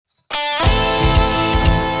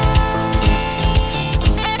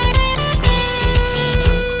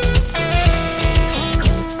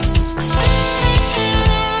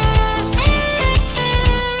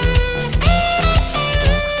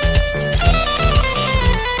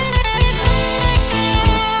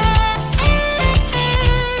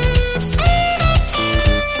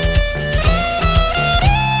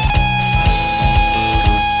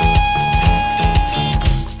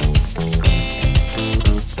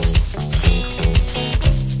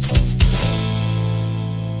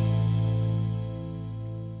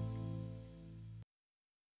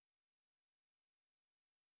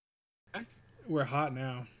We're hot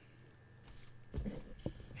now.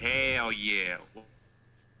 Hell yeah.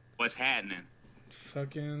 What's happening?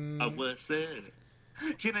 Fucking, What's up?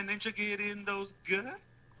 Can a ninja get in those guts?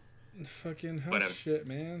 fucking house Whatever. shit,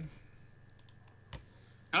 man.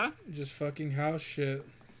 Huh? Just fucking house shit.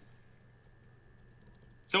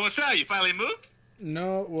 So what's up? You finally moved?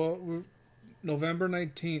 No, well, November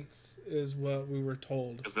 19th is what we were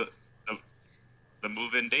told. Is the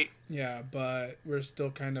move-in date? Yeah, but we're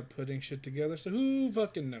still kind of putting shit together, so who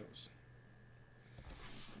fucking knows?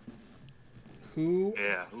 Who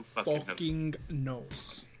Yeah, who fucking fucking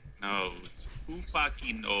knows? knows? Who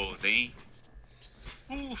fucking knows, eh?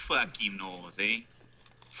 Who fucking knows, eh?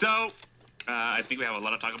 So, I think we have a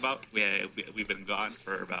lot to talk about. We've been gone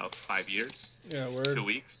for about 5 years, Yeah, 2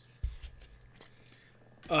 weeks.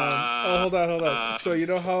 Hold on. So you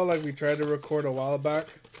know how like we tried to record a while back?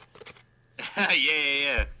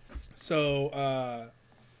 yeah. So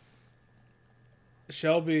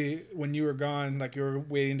Shelby, when you were gone, like you were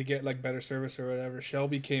waiting to get like better service or whatever,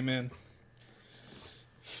 Shelby came in,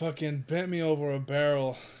 fucking bent me over a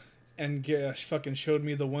barrel, and fucking showed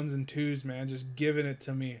me the ones and twos, man, just giving it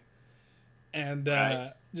to me, and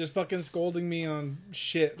Right. just fucking scolding me on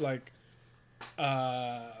shit like,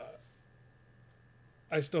 I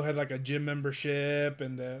still had like a gym membership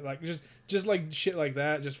and like just like shit like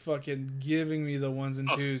that, just fucking giving me the ones and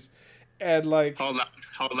Oh. twos, and like Hold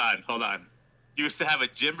on. You used to have a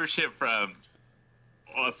gym membership from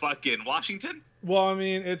fucking Washington? well, I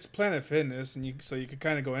mean, it's Planet Fitness, and you could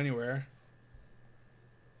kind of go anywhere.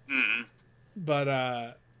 Mm.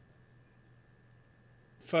 But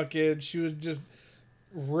fucking, she was just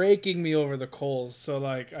raking me over the coals. So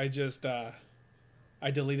like, I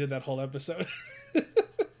deleted that whole episode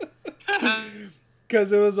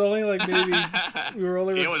because it was only like maybe we were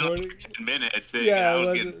only It was recording. only 10 minutes. Yeah, I it was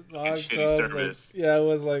wasn't getting long. shitty So I was service. like, yeah, it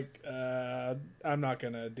was like, I'm not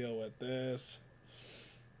gonna deal with this.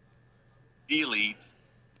 Delete.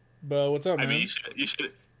 But what's up, I man? mean, you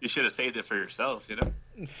should have saved it for yourself, you know?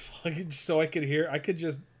 So I could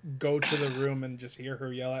just go to the room and just hear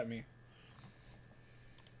her yell at me.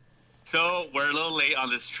 So we're a little late on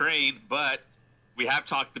this train, but we have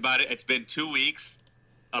talked about it. It's been 2 weeks.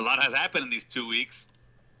 A lot has happened in these 2 weeks.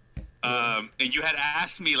 And you had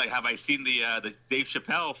asked me, like, have I seen the Dave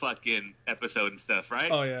Chappelle fucking episode and stuff, right?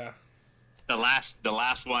 Oh yeah. The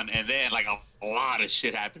last one, and then like a lot of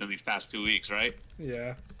shit happened in these past 2 weeks, right?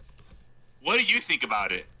 Yeah. What do you think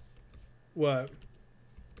about it? What?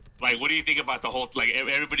 Like, what do you think about the whole, like,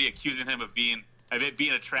 everybody accusing him of it being a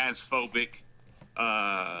transphobic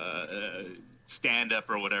stand-up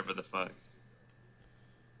or whatever the fuck?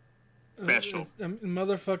 Special.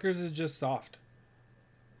 Motherfuckers is just soft.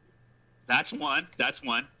 That's one.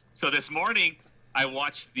 So this morning, I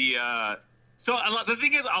watched the. The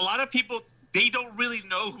thing is, a lot of people, they don't really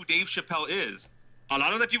know who Dave Chappelle is. A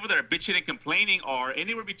lot of the people that are bitching and complaining are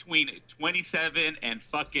anywhere between 27 and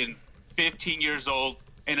fucking 15 years old,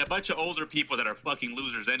 and a bunch of older people that are fucking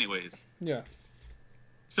losers, anyways. Yeah.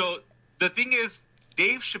 So the thing is,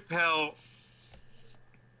 Dave Chappelle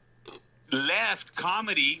left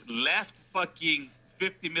comedy, left fucking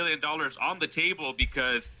 $50 million on the table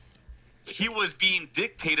because he was being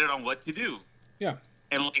dictated on what to do. Yeah.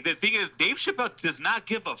 And like the thing is, Dave Chappelle does not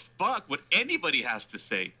give a fuck what anybody has to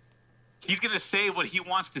say. He's gonna say what he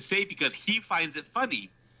wants to say because he finds it funny.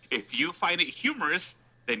 If you find it humorous,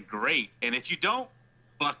 then great. And if you don't,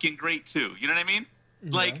 fucking great too. You know what I mean?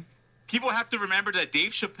 Yeah. Like, people have to remember that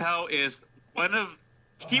Dave Chappelle is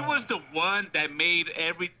he was the one that made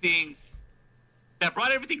everything, that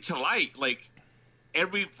brought everything to light. Like,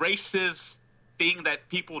 every racist thing that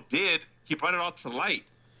people did, he brought it all to light.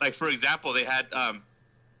 Like, for example, they had,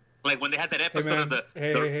 like, when they had that episode of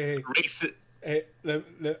the race. Hey,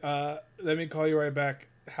 let me call you right back.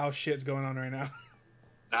 How shit's going on right now?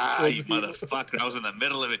 Ah, you motherfucker. I was in the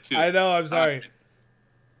middle of it, too. I know, I'm sorry.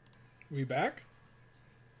 We back?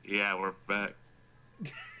 Yeah, we're back.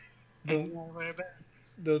 Don't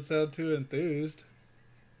sound too enthused.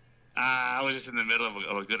 I was just in the middle of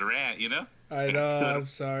a good rant, you know? I know, I'm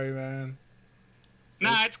sorry, man.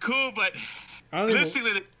 Nah, it's cool, but I don't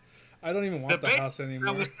even want the base house I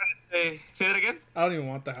anymore. was trying to say that again? I don't even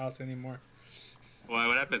want the house anymore. Why?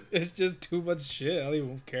 What happened? It's just too much shit. I don't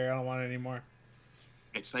even care. I don't want it anymore.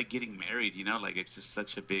 It's like getting married, you know? Like, it's just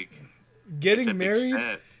such a big... Getting big married?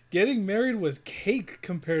 step. Getting married was cake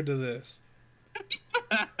compared to this.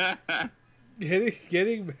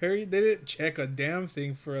 Getting married, they didn't check a damn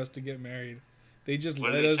thing for us to get married. They just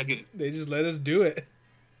What let are they us. checking? They just let us do it.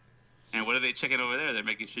 And what are they checking over there? They're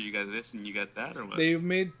making sure you got this and you got that, or what? They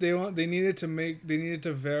needed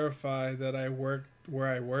to verify that I worked where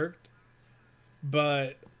I worked,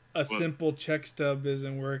 but a Well, simple check stub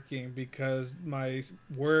isn't working because my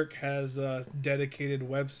work has a dedicated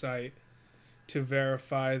website to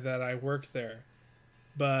verify that I work there.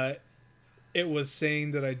 But it was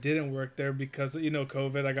saying that I didn't work there because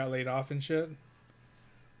COVID. I got laid off and shit.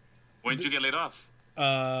 when did you get laid off?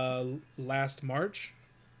 Last March,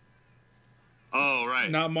 Oh, right.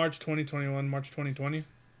 not March 2021, March 2020,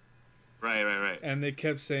 Right. and they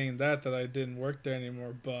kept saying that I didn't work there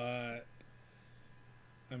anymore. But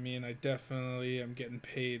I mean, I definitely am getting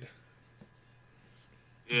paid.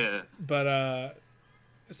 Yeah. But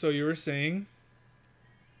so you were saying?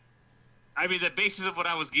 I mean, the basis of what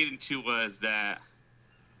I was getting to was that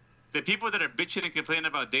the people that are bitching and complaining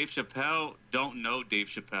about Dave Chappelle don't know Dave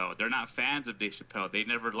Chappelle. They're not fans of Dave Chappelle. They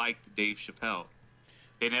never liked Dave Chappelle.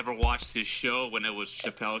 They never watched his show when it was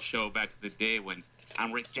Chappelle's show back in the day when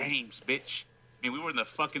I'm Rick James, bitch. I mean, we were in the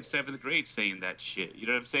fucking 7th grade saying that shit. You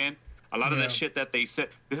know what I'm saying? A lot of the shit that they said.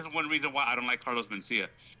 This is one reason why I don't like Carlos Mencia.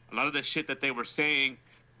 A lot of the shit that they were saying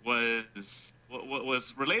was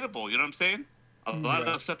relatable. You know what I'm saying? A lot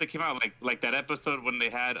of the stuff that came out, like that episode when they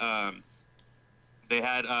had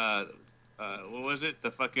what was it?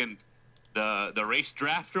 The race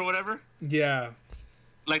draft or whatever. Yeah.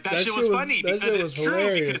 Like that shit was funny because it's true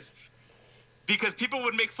hilarious. because people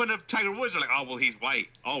would make fun of Tiger Woods. They're like, oh well, he's white.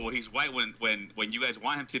 Oh well, he's white when you guys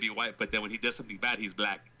want him to be white, but then when he does something bad, he's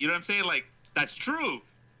black. You know what I'm saying? Like that's true.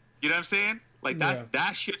 You know what I'm saying? Like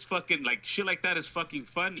that shit's fucking like shit like that is fucking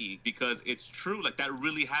funny because it's true. Like that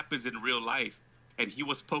really happens in real life. And he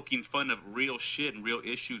was poking fun of real shit and real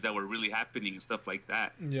issues that were really happening and stuff like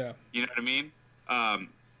that. Yeah. You know what I mean?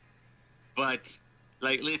 But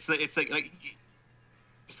like it's like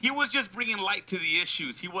he was just bringing light to the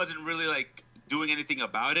issues. He wasn't really like doing anything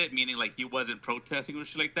about it, meaning like he wasn't protesting or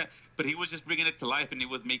shit like that. But he was just bringing it to life, and he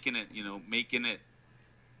was making it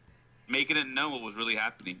know what was really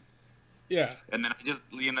happening. Yeah. And then I just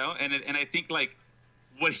and I think like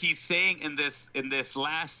what he's saying in this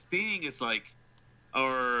last thing is like.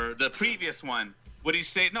 Or the previous one. What did he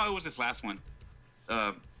say? No, it was this last one.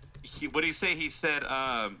 What did he say? He said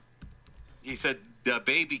the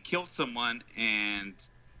baby killed someone and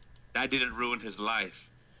that didn't ruin his life,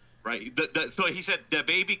 right? So he said the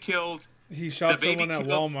baby killed. He shot someone at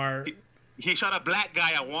Walmart. He shot a black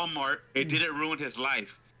guy at Walmart. It didn't ruin his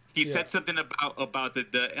life. He said something about the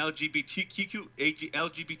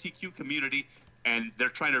LGBTQ community, and they're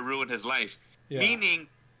trying to ruin his life. Yeah. Meaning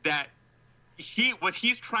that. What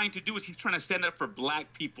he's trying to do is he's trying to stand up for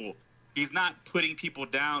black people. He's not putting people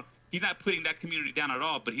down. He's not putting that community down at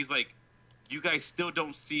all. But he's like, you guys still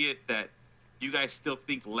don't see it that you guys still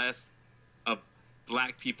think less of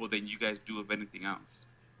black people than you guys do of anything else.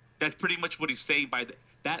 That's pretty much what he's saying by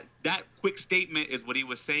that quick statement is what he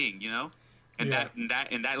was saying, you know? And that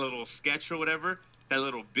little sketch or whatever, that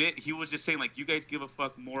little bit, he was just saying like, you guys give a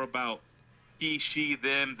fuck more about he, she,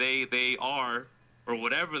 them, they are, or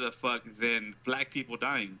whatever the fuck, than black people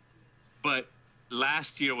dying. But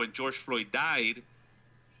last year when George Floyd died,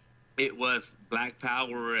 it was Black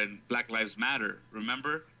Power and Black Lives Matter,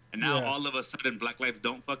 remember? And now all of a sudden Black lives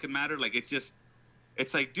don't fucking matter. Like it's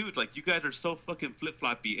like, dude, like you guys are so fucking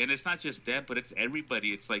flip-floppy. And it's not just that, but it's everybody.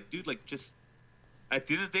 It's like, dude, like just at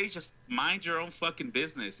the end of the day, just mind your own fucking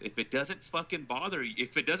business. If it doesn't fucking bother you,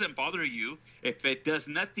 if it doesn't bother you, if it does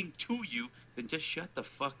nothing to you, then just shut the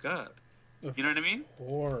fuck up. You know what I mean? Of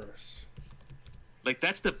course. Like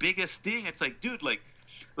that's the biggest thing. It's like, dude, like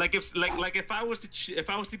if I was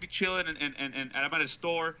to be chilling and I'm at a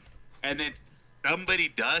store, and then somebody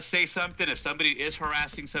does say something, if somebody is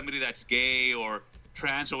harassing somebody that's gay or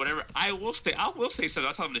trans or whatever, I will say something.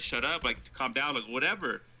 I'll tell them to shut up, like to calm down, like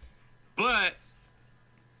whatever. But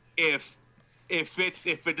if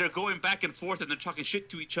they're going back and forth and they're talking shit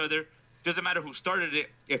to each other. Doesn't matter who started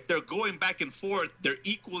it. If they're going back and forth, they're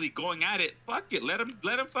equally going at it. Fuck it. Let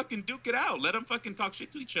them fucking duke it out. Let them fucking talk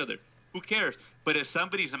shit to each other. Who cares? But if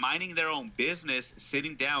somebody's minding their own business,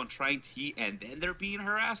 sitting down, trying to eat, and then they're being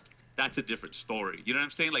harassed, that's a different story. You know what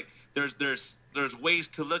I'm saying? Like there's ways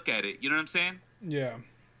to look at it. You know what I'm saying? Yeah.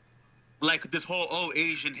 Like this whole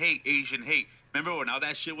Asian hate. Remember when all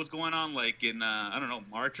that shit was going on, like in I don't know,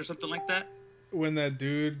 March or something like that? When that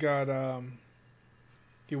dude got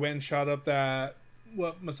he went and shot up that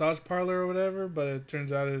massage parlor or whatever, but it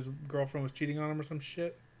turns out his girlfriend was cheating on him or some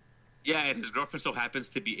shit. Yeah, and his girlfriend so happens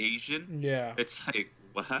to be Asian. Yeah. It's like,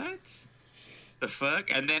 what? The fuck?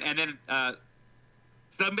 And then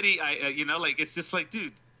somebody like it's just like,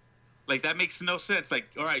 dude, like that makes no sense. Like,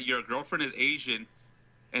 all right, your girlfriend is Asian,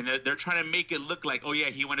 and they're trying to make it look like, oh yeah,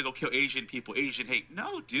 he want to go kill Asian people, Asian hate.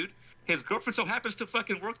 No, dude. His girlfriend so happens to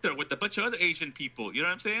fucking work there with a bunch of other Asian people. You know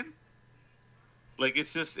what I'm saying? Like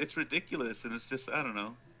it's ridiculous, and it's just I don't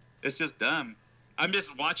know, it's just dumb. I'm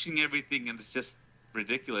just watching everything, and it's just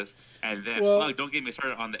ridiculous. And then Well, fuck, don't get me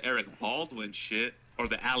started on the Eric Baldwin shit or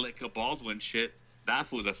the Alec Baldwin shit.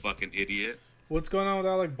 That was a fucking idiot. what's going on with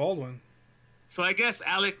Alec Baldwin? So I guess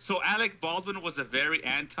Alec Baldwin was a very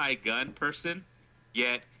anti-gun person,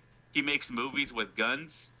 yet he makes movies with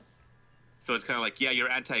guns. So it's kind of like, yeah, you're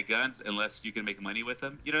anti-guns unless you can make money with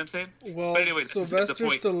them. You know what I'm saying? Well, But anyway, that's the Sylvester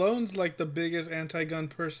point. Stallone's like the biggest anti-gun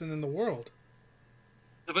person in the world.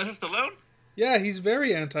 Sylvester Stallone? Yeah, he's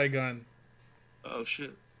very anti-gun. Oh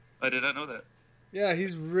shit, I did not know that. Yeah,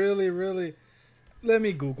 he's really, really. Let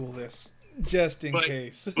me Google this just in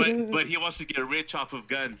case. but he wants to get rich off of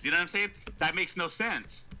guns. You know what I'm saying? That makes no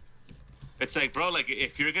sense. It's like, bro, like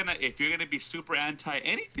if you're gonna be super anti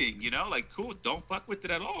anything, you know, like cool, don't fuck with it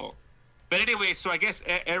at all. But anyway, so I guess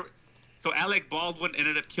so Alec Baldwin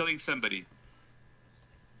ended up killing somebody.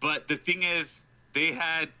 But the thing is, they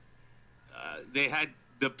had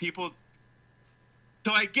the people.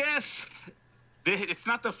 So I guess it's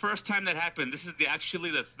not the first time that happened. This is actually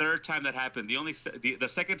the third time that happened. The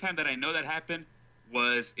second time that I know that happened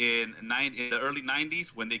was in the early '90s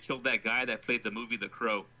when they killed that guy that played the movie The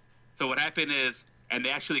Crow. So what happened is, and they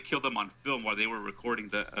actually killed him on film while they were recording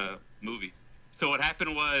the movie. So what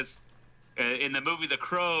happened was, in the movie The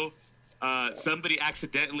Crow, somebody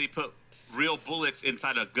accidentally put real bullets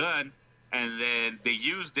inside a gun, and then they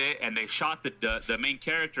used it and they shot the main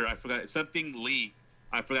character. I forgot something Lee.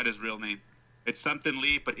 I forgot his real name. It's something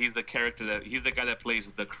Lee, but he's the guy that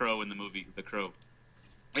plays the Crow in the movie The Crow.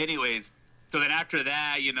 Anyways, so then after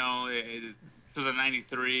that, you know, it was in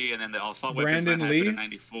 '93, and then the assault weapons Brandon happened Lee? in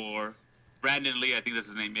 '94. Brandon Lee, I think that's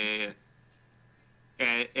his name. Yeah.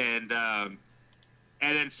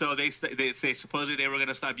 And then so they say supposedly they were going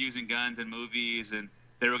to stop using guns in movies, and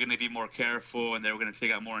they were going to be more careful, and they were going to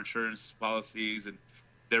take out more insurance policies, and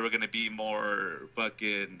they were going to be more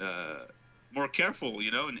fucking more careful,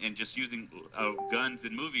 you know, and just using guns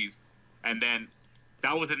in movies. And then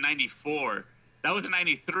that was in '94. That was in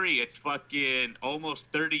 '93. It's fucking almost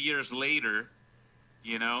 30 years later,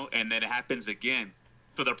 you know, and then it happens again.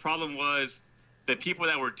 So the problem was the people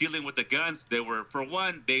that were dealing with the guns. They were, for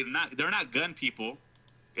one, they're not gun people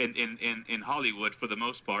in Hollywood for the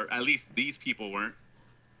most part. At least these people weren't.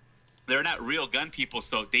 They're not real gun people,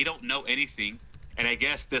 so they don't know anything. And I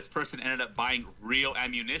guess this person ended up buying real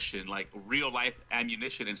ammunition, like real life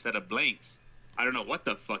ammunition instead of blanks. I don't know what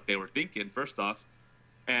the fuck they were thinking, first off.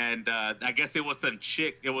 And I guess it was some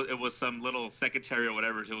chick. It was some little secretary or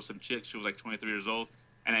whatever. It was some chick. She was like 23 years old.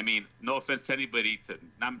 And I mean, no offense to anybody.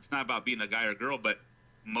 It's not about being a guy or girl, but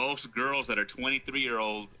most girls that are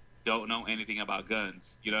 23-year-old don't know anything about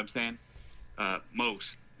guns. You know what I'm saying?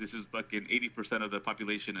 Most. This is fucking 80% of the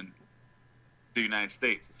population in the United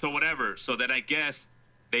States. So whatever. So then I guess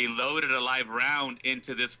they loaded a live round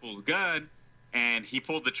into this full gun, and he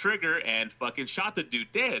pulled the trigger and fucking shot the dude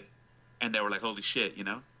dead. And they were like, "Holy shit," you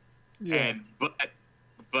know. Yeah. And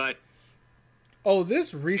but. Oh,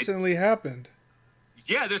 this recently happened.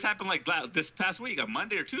 Yeah, this happened like this past week, on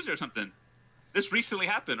Monday or Tuesday or something. This recently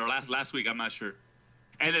happened, or last week, I'm not sure.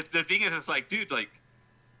 And the thing is, it's like, dude, like,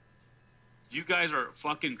 you guys are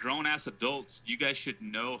fucking grown ass adults. You guys should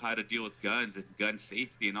know how to deal with guns and gun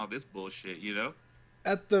safety and all this bullshit, you know.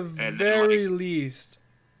 At the And very then, like, least,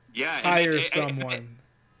 yeah, hire someone.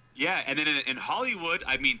 Yeah, and then in Hollywood,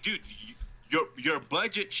 I mean, dude, your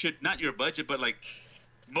budget should, not your budget, but like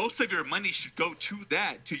most of your money should go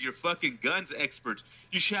to your fucking guns experts.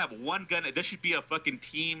 You should have one gun. There should be a fucking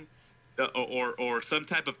team or some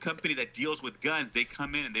type of company that deals with guns. They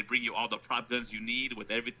come in and they bring you all the prop guns you need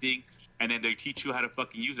with everything, and then they teach you how to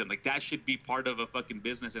fucking use them. Like, that should be part of a fucking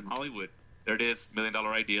business in Hollywood. There it is, $1 million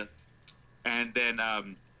idea. And then,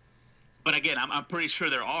 but again, I'm pretty sure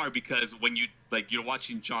there are, because when you're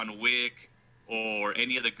watching John Wick or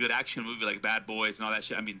any other good action movie like Bad Boys and all that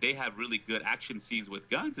shit, I mean, they have really good action scenes with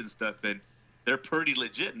guns and stuff, and they're pretty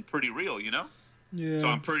legit and pretty real, you know? Yeah. So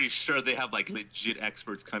I'm pretty sure they have like legit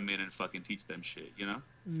experts come in and fucking teach them shit, you know?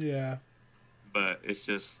 Yeah. But it's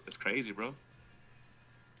crazy, bro.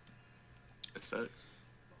 It sucks.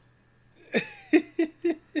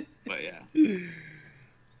 But yeah.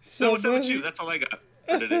 So what's up with you? That's all I got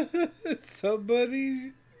for today.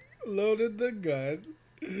 Somebody loaded the gun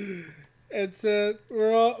and said,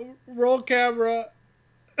 roll camera.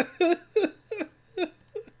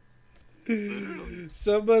 Literally.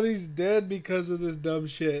 Somebody's dead because of this dumb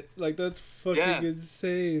shit. Like, that's fucking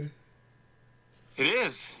insane. It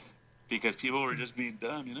is. Because people were just being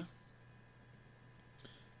dumb, you know?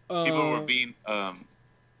 People were being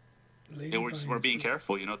they were being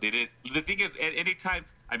careful, you know. They did. The thing is, at any time,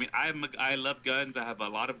 I mean, I love guns. I have a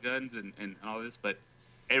lot of guns and all this, but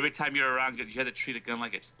every time you're around, you have to treat a gun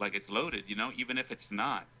like it's loaded. You know, even if it's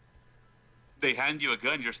not. They hand you a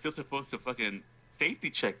gun, you're still supposed to fucking safety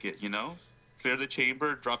check it. You know, clear the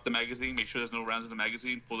chamber, drop the magazine, make sure there's no rounds in the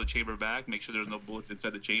magazine, pull the chamber back, make sure there's no bullets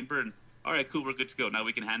inside the chamber, and all right, cool, we're good to go. Now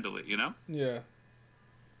we can handle it. You know. Yeah.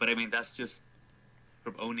 But I mean, that's just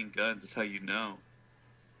from owning guns. That's how you know.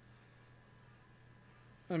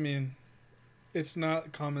 I mean, it's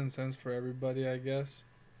not common sense for everybody, I guess.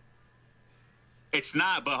 It's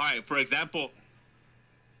not, but all right. For example,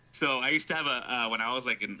 so I used to have when I was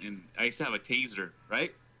like I used to have a taser,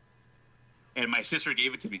 right? And my sister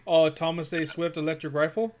gave it to me. Oh, Thomas A. Swift electric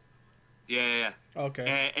rifle? Yeah.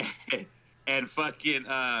 Okay. And fucking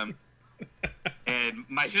and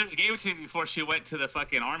my sister gave it to me before she went to the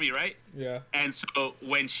fucking army, right? Yeah. And so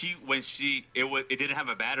when it didn't have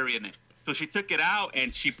a battery in it, so she took it out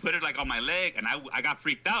and she put it like on my leg, and I got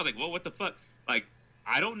freaked out, like, well, what the fuck? Like,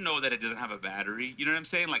 I don't know that it doesn't have a battery. You know what I'm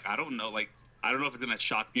saying? Like, I don't know if it's gonna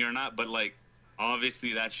shock me or not, but like,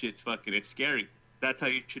 obviously that shit's fucking, it's scary. That's how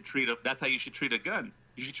you should treat a gun.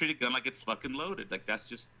 You should treat a gun like it's fucking loaded. Like, that's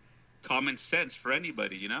just common sense for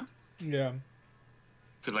anybody, you know? Yeah.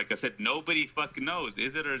 Because like I said, nobody fucking knows,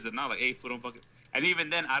 is it or is it not? Like, hey, fool, don't fucking. And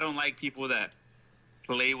even then, I don't like people that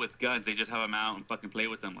play with guns. They just have them out and fucking play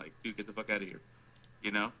with them. Like, dude, get the fuck out of here.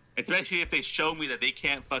 You know? Especially if they show me that they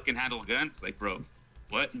can't fucking handle guns. Like, bro,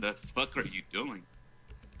 what the fuck are you doing?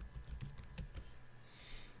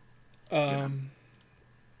 I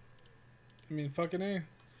mean, fucking A.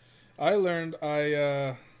 I learned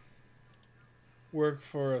I work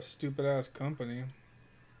for a stupid ass company.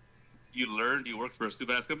 You learned you worked for a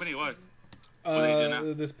stupid ass company? What? What do you do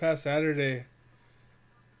now? This past Saturday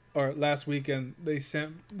or last weekend,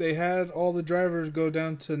 they had all the drivers go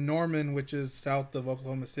down to Norman, which is south of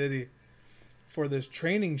Oklahoma City, for this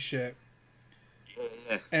training shit.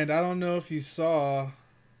 Yeah. And I don't know if you saw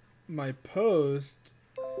my post.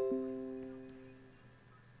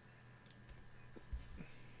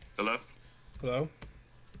 Hello? Hello?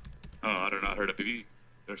 Oh, I don't know. I heard a baby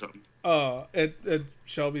or something.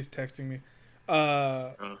 Shelby's texting me.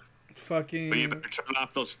 Fucking. But you better turn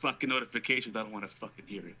off those fucking notifications. I don't want to fucking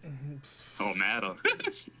hear it. Oh, mad on.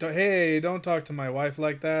 Hey, don't talk to my wife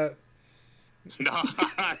like that. No,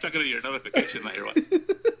 I'm talking to your notification, not your wife.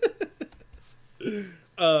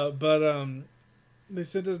 They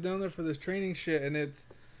sent us down there for this training shit, and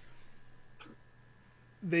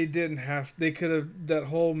they could have that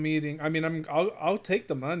whole meeting. I mean, I'll take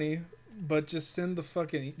the money, but just send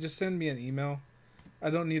me an email. I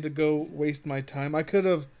don't need to go waste my time. I could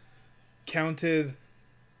have counted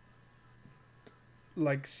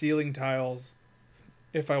like ceiling tiles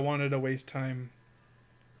if I wanted to waste time.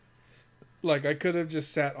 Like, I could have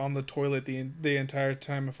just sat on the toilet the entire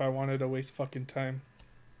time if I wanted to waste fucking time.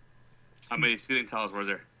 How many ceiling tiles were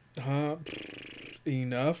there?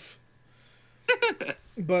 Enough.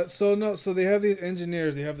 But so they have these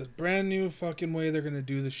engineers. They have this brand new fucking way they're gonna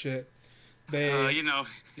do the shit.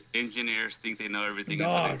 Engineers think they know everything,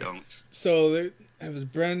 but they don't. So they have this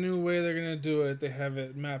brand new way they're gonna do it. They have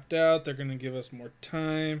it mapped out. They're gonna give us more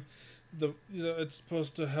time. It's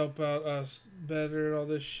supposed to help out us better. All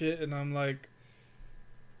this shit, and I'm like,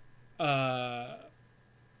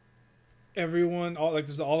 everyone, all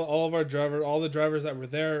of our drivers, all the drivers that were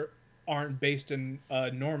there aren't based in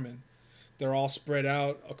Norman. They're all spread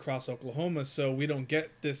out across Oklahoma, so we don't get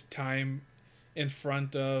this time in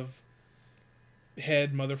front of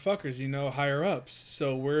head motherfuckers, higher ups.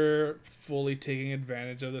 So we're fully taking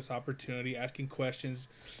advantage of this opportunity, asking questions,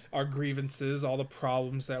 our grievances, all the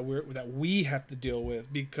problems that we have to deal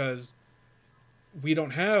with, because we don't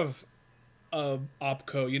have a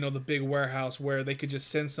OPCO, the big warehouse where they could just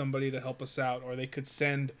send somebody to help us out, or they could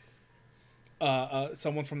send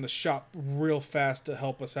someone from the shop real fast to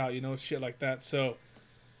help us out, shit like that. So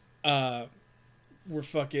we're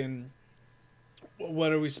fucking,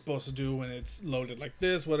 what are we supposed to do when it's loaded like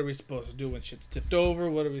this? What are we supposed to do when shit's tipped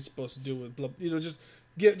over? What are we supposed to do with just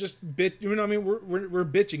bitch, I mean, we're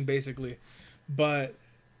bitching basically. But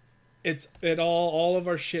all of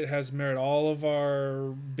our shit has merit. All of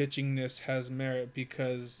our bitchingness has merit,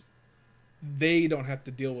 because they don't have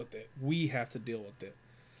to deal with it. We have to deal with it.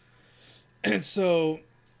 And so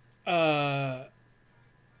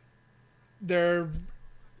they're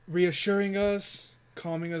reassuring us,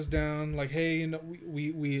 calming us down, like, hey,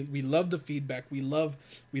 we love the feedback. We love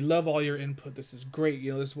all your input. This is great.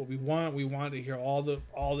 This is what we want. We want to hear all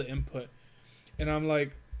the input. And I'm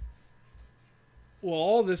like, well,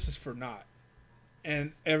 all this is for naught.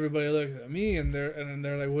 And everybody looks at me and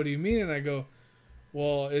they're like, what do you mean? And I go,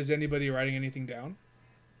 well, is anybody writing anything down?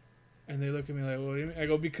 And they look at me like, what do you mean? I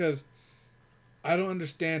go, because I don't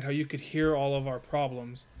understand how you could hear all of our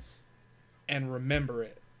problems and remember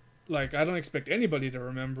it. Like, I don't expect anybody to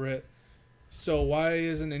remember it. So why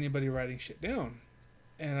isn't anybody writing shit down?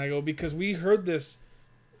 And I go, because we heard this,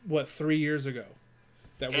 3 years ago?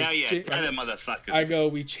 Hell yeah, tell them motherfuckers. I go,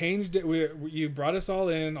 we changed it. You brought us all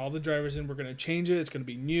the drivers in. We're going to change it. It's going to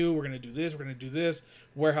be new. We're going to do this. We're going to do this.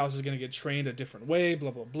 Warehouse is going to get trained a different way,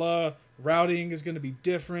 blah, blah, blah. Routing is going to be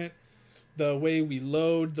different. The way we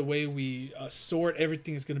load, the way we sort,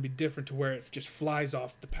 everything is going to be different to where it just flies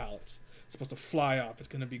off the pallets. It's supposed to fly off. It's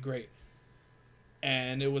going to be great.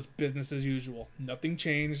 And it was business as usual. Nothing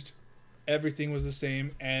changed. Everything was the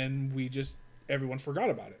same. And everyone forgot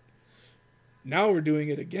about it. Now we're doing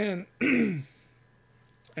it again.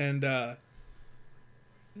 And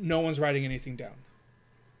no one's writing anything down.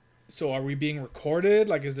 So are we being recorded?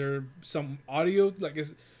 Like, is there some audio?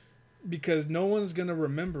 Because no one's going to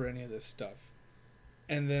remember any of this stuff.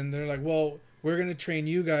 And then they're like, well, we're going to train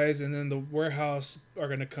you guys, and then the warehouse are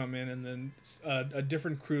going to come in, and then a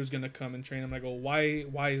different crew is going to come and train them. I go, why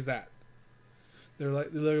is that? They look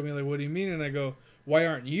at me like, what do you mean? And I go, why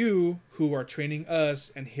aren't you, who are training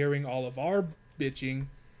us and hearing all of our bitching,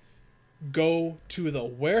 go to the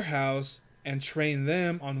warehouse and train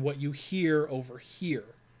them on what you hear over here?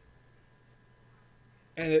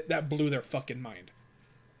 And that blew their fucking mind.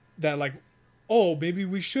 That like, oh, maybe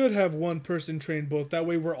we should have one person train both. That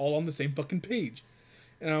way we're all on the same fucking page.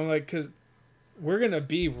 And I'm like, because we're going to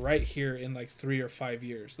be right here in like 3 or 5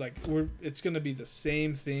 years. Like, it's going to be the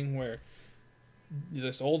same thing where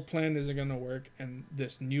this old plan isn't going to work and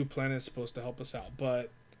this new plan is supposed to help us out. But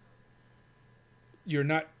you're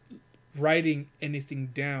not writing anything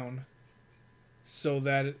down so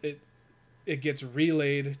that it gets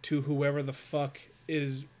relayed to whoever the fuck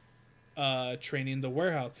is training the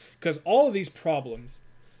warehouse. Because all of these problems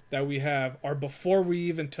that we have are before we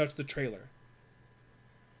even touch the trailer.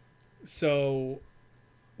 So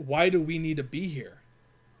why do we need to be here?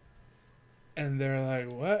 And they're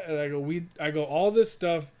like, what? And I go, all this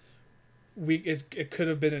stuff, it could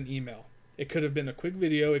have been an email. It could have been a quick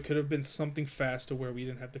video. It could have been something fast to where we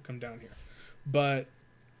didn't have to come down here. But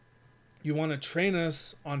you want to train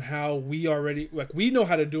us on how we know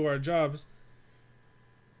how to do our jobs.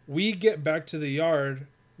 We get back to the yard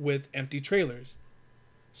with empty trailers.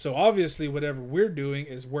 So obviously whatever we're doing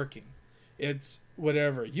is working. It's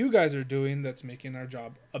whatever you guys are doing that's making our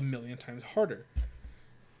job a million times harder.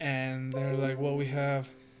 And they're like, well, we have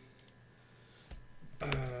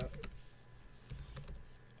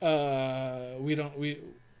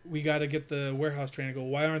we got to get the warehouse trained. I go,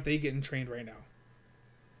 why aren't they getting trained right now?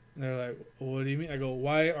 And they're like, well, what do you mean? I go,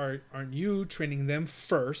 why aren't you training them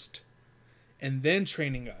first and then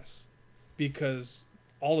training us? Because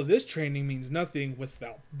all of this training means nothing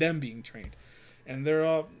without them being trained. And they're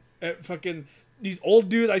all fucking these old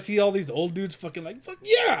dudes. I see all these old dudes fucking like, fuck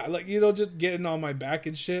yeah, like, just getting on my back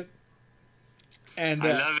and shit. And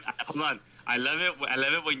I love it. Hold on, I love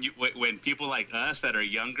it when people like us that are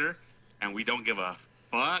younger and we don't give a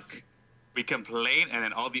fuck, we complain, and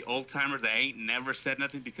then all the old timers that ain't never said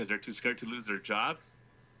nothing because they're too scared to lose their job,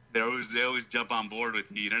 they always jump on board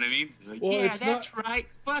with you. You know what I mean? Like, well, yeah, that's right.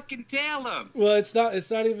 Fucking tell them. Well, it's not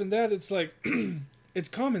even that. It's like it's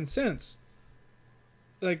common sense.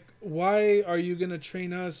 Like, why are you gonna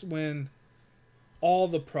train us when all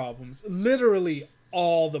the problems, literally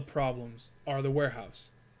all the problems, are the warehouse?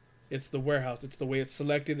 It's the warehouse. It's the way it's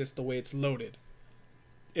selected. It's the way it's loaded.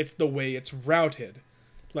 It's the way it's routed.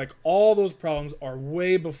 Like, all those problems are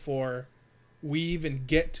way before we even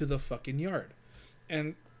get to the fucking yard.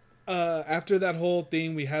 And after that whole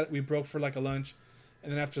thing, we broke for like a lunch,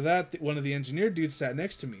 and then after that, one of the engineer dudes sat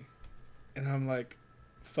next to me, and I'm like,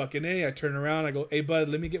 fucking A. I turn around, I go, hey bud,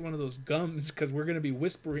 let me get one of those gums because we're gonna be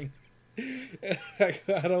whispering. I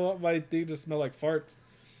don't want my thing to smell like farts.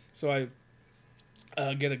 So I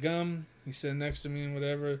get a gum. He's sitting next to me and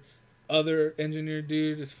whatever. Other engineer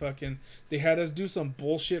dude is fucking. They had us do some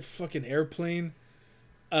bullshit fucking airplane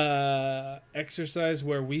exercise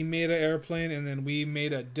where we made an airplane and then we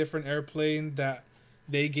made a different airplane that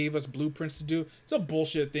they gave us blueprints to do. It's a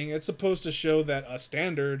bullshit thing. It's supposed to show that a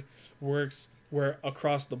standard works where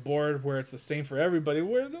across the board, where it's the same for everybody,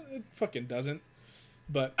 where it fucking doesn't.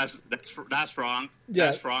 But that's wrong. Yeah.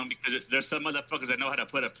 That's wrong because there's some motherfuckers that know how to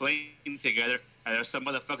put a plane together, and there's some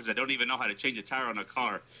motherfuckers that don't even know how to change a tire on a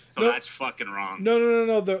car. So that's fucking wrong.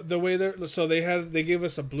 No. The way they gave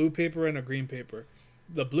us a blue paper and a green paper.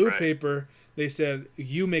 The blue paper, they said,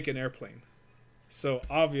 you make an airplane. So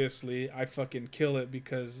obviously I fucking kill it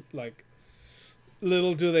because, like,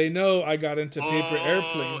 little do they know I got into paper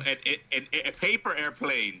airplane. A paper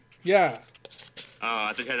airplane. Yeah. Oh,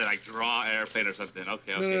 I think I had to like draw airplane or something.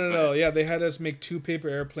 Okay, No, okay. no, no, Go no. ahead. Yeah, they had us make 2 paper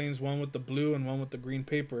airplanes, one with the blue and one with the green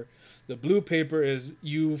paper. The blue paper is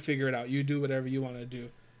you figure it out. You do whatever you want to do.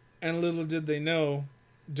 And little did they know,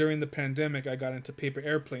 during the pandemic, I got into paper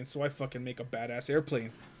airplanes, so I fucking make a badass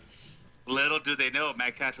airplane. Little do they know,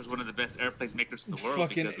 Matt Cash was one of the best airplanes makers in the world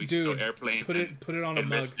Fucking because we show dude, airplanes put it on a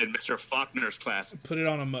mug. in Mr. Faulkner's class. Put it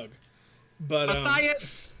on a mug. But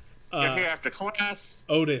Matthias, you're here after class.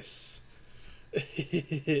 Otis.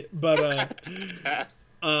 But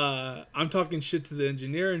I'm talking shit to the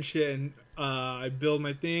engineer and shit, and I build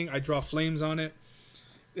my thing. I draw flames on it.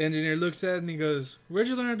 The engineer looks at it and he goes, "Where'd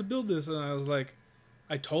you learn how to build this?" And I was like,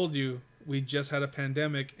 "I told you, we just had a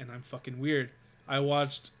pandemic, and I'm fucking weird. I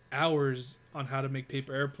watched hours on how to make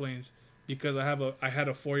paper airplanes because I had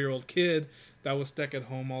a 4-year-old kid that was stuck at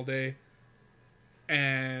home all day,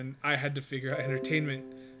 and I had to figure out entertainment.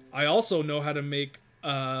 I also know how to make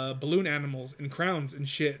balloon animals and crowns and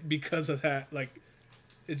shit because of that. Like,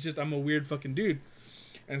 it's just I'm a weird fucking dude."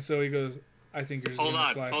 And so he goes, "I think you're just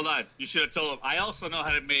gonna fly." Hold on. You should have told him. I also know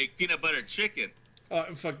how to make peanut butter chicken.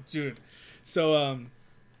 Fuck, dude. So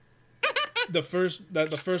the first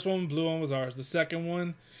one, blue one, was ours. The second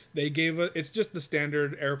one, they gave us. It's just the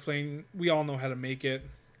standard airplane. We all know how to make it.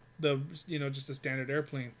 Just a standard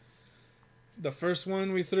airplane. The first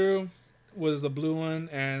one we threw was the blue one,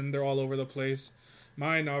 and they're all over the place.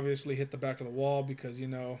 Mine obviously hit the back of the wall because,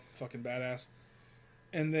 fucking badass.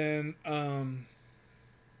 And then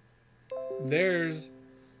theirs,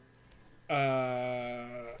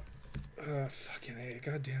 fucking A,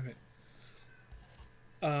 god damn it.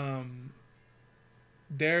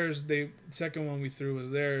 Second one we threw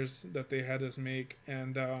was theirs that they had us make,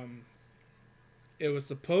 and it was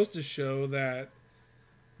supposed to show that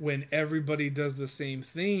when everybody does the same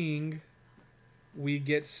thing, we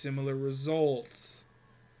get similar results,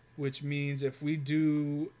 which means if we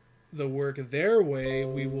do the work their way,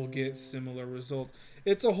 we will get similar results.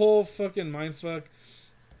 It's a whole fucking mindfuck.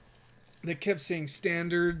 They kept saying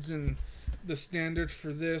standards, and the standard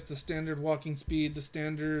for this, the standard walking speed, the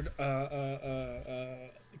standard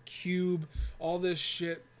cube, all this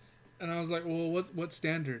shit. And I was like, well, what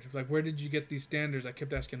standard? Like, where did you get these standards? I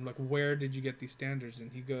kept asking him, like, where did you get these standards?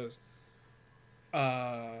 And he goes,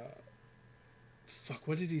 fuck,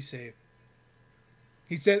 what did he say?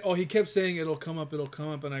 He said, he kept saying it'll come up.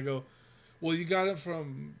 And I go, well, you got it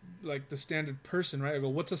from, like, the standard person, right? I go,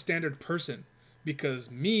 what's a standard person? Because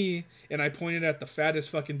me, and I pointed at the fattest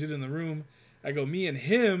fucking dude in the room, I go, me and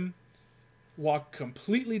him walk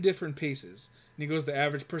completely different paces. And he goes, the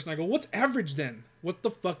average person. I go, what's average then? What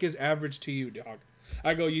the fuck is average to you, dog?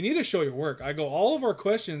 I go, you need to show your work. I go, all of our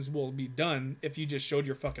questions will be done if you just showed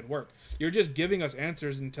your fucking work. You're just giving us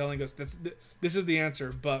answers and telling us this is the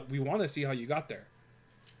answer, but we want to see how you got there.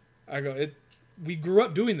 I go, we grew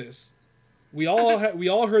up doing this. We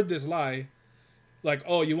all heard this lie. Like,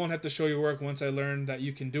 oh, you won't have to show your work once I learned that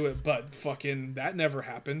you can do it, but fucking that never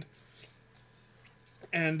happened.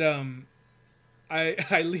 And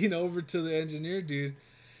I lean over to the engineer dude,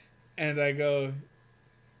 and I go,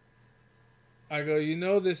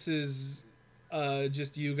 this is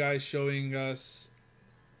just you guys showing us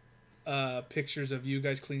pictures of you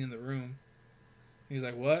guys cleaning the room. He's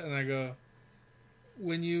like, what? And I go,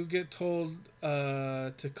 when you get told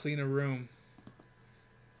to clean a room,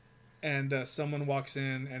 and someone walks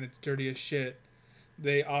in and it's dirty as shit,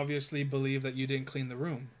 they obviously believe that you didn't clean the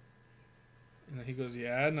room. And he goes,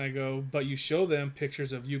 yeah. And I go, but you show them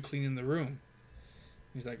pictures of you cleaning the room.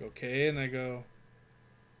 He's like, okay. And I go,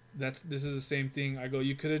 this is the same thing. I go,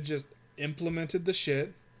 you could have just implemented the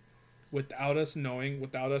shit without us knowing,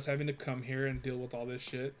 without us having to come here and deal with all this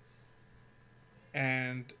shit.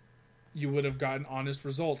 And you would have gotten honest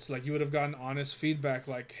results. Like, you would have gotten honest feedback,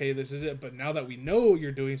 like, hey, this is it. But now that we know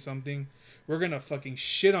you're doing something, we're going to fucking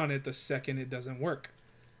shit on it the second it doesn't work.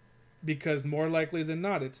 Because more likely than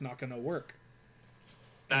not, it's not going to work.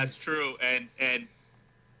 That's true. And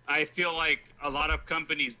I feel like a lot of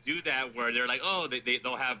companies do that where they're like, oh,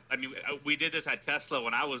 they'll have, I mean, we did this at Tesla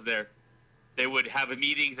when I was there. They would have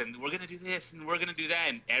meetings and we're going to do this and we're going to do that.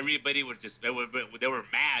 And everybody would just, they were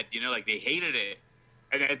mad, like they hated it.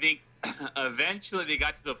 And I think eventually they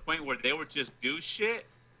got to the point where they would just do shit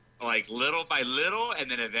like little by little. And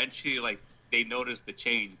then eventually like they noticed the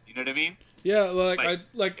change. You know what I mean? Yeah.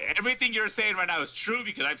 Like everything you're saying right now is true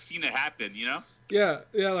because I've seen it happen, Yeah.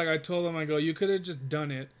 Like I told them, I go, you could have just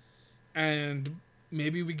done it. And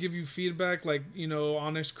maybe we give you feedback, like,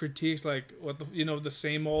 honest critiques, like what the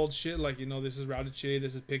same old shit, like, this is routed shitty,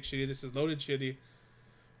 this is pick shitty, this is loaded shitty.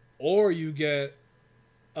 Or you get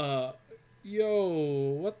yo,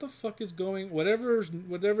 what the fuck is whatever's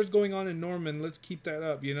going on in Norman, let's keep that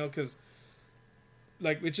up, you know, because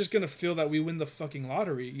like it's just gonna feel that we win the fucking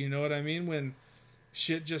lottery, you know what I mean? When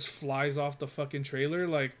shit just flies off the fucking trailer,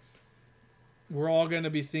 like we're all gonna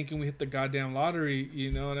be thinking we hit the goddamn lottery,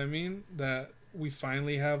 you know what I mean? That we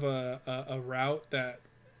finally have a route that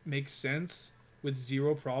makes sense with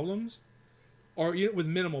zero problems, or you know, with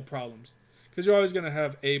minimal problems, because you're always gonna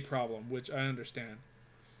have a problem, which I understand,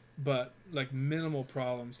 but like minimal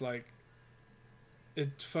problems, like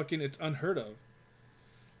it's unheard of.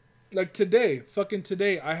 Like today,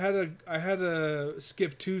 I had to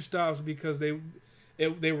skip 2 stops because they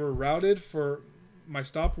were routed for my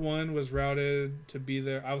stop one was routed to be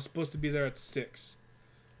there. I was supposed to be there at 6.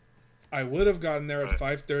 I would have gotten there at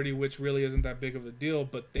 5:30, which really isn't that big of a deal,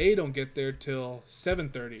 but they don't get there till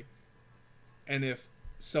 7:30. And if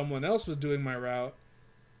someone else was doing my route,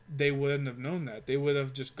 they wouldn't have known that. They would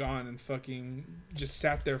have just gone and fucking just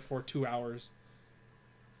sat there for 2 hours.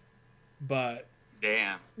 But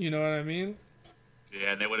damn, you know what I mean?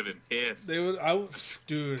 Yeah, they would have been pissed.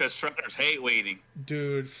 Dude. Because truckers hate waiting.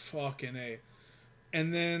 Dude, fucking A.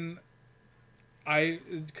 And then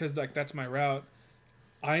because like that's my route,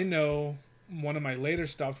 I know one of my later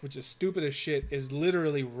stops, which is stupid as shit, is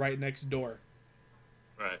literally right next door.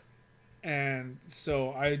 Right. And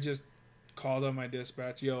so I just called on my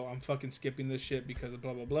dispatch, yo, I'm fucking skipping this shit because of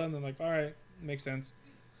blah, blah, blah. And they're like, all right, makes sense.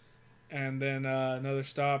 And then another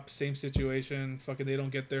stop, same situation. Fucking they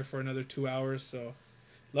don't get there for another 2 hours. So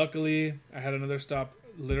luckily, I had another stop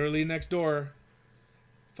literally next door.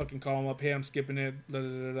 Fucking call them up, hey, I'm skipping it. Da, da,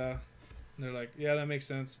 da, da. And they're like, yeah, that makes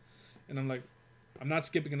sense. And I'm like, I'm not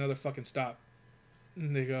skipping another fucking stop.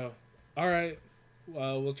 And they go, all right,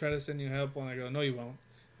 well, we'll try to send you help. And I go, no, you won't.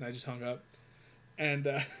 And I just hung up.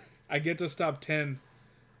 And I get to stop 10.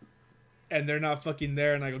 And they're not fucking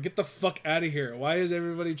there. And I go, get the fuck out of here. Why is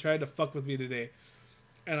everybody trying to fuck with me today?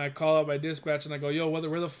 And I call up my dispatch and I go, yo,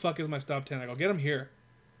 where the fuck is my stop 10? I go, get him here.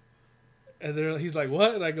 And he's like,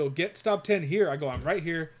 what? And I go, get stop 10 here. I go, I'm right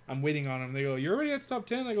here. I'm waiting on him. They go, you're already at stop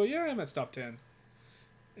 10? I go, yeah, I'm at stop 10.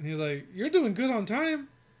 And he's like, you're doing good on time.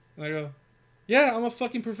 And I go, yeah, I'm a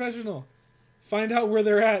fucking professional. Find out where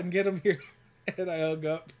they're at and get them here. And I hung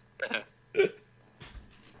up.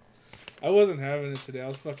 I wasn't having it today. I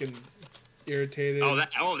was fucking irritated. Oh,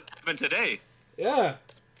 that happened today. Yeah.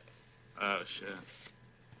 Oh shit.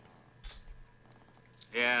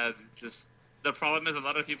 Yeah, just the problem is a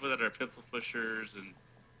lot of people that are pencil pushers and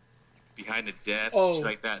behind a desk, shit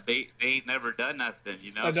like that. They ain't never done nothing,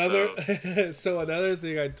 you know. So another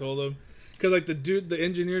thing I told him, because like the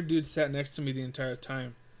engineer dude sat next to me the entire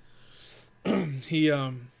time.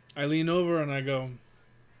 I lean over and I go,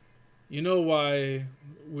 you know why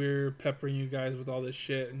we're peppering you guys with all this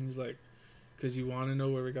shit? And he's like, because you want to know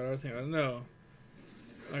where we got our thing. I don't know.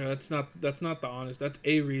 That's not the honest. That's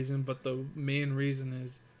a reason, but the main reason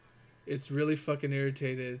is it's really fucking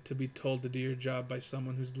irritated to be told to do your job by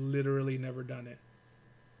someone who's literally never done it.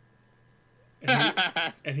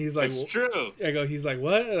 And he's like, it's true. He's like,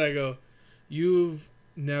 what? And I go, you've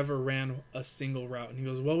never ran a single route. And he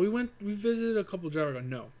goes, well, we visited a couple drivers. I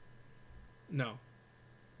go, no.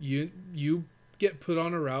 You get put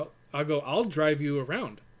on a route. I go, I'll drive you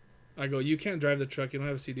around. I go, you can't drive the truck. You don't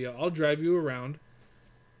have a CDL. I'll drive you around.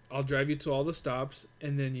 I'll drive you to all the stops.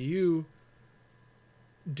 And then you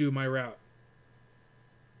do my route.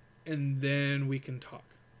 And then we can talk.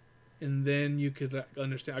 And then you could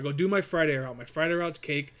understand. I go, do my Friday route. My Friday route's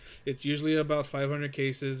cake. It's usually about 500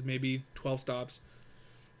 cases, maybe 12 stops.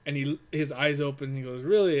 And his eyes open. He goes,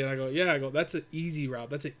 really? And I go, yeah. I go, that's an easy route.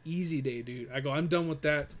 That's an easy day, dude. I go, I'm done with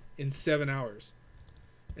that in 7 hours.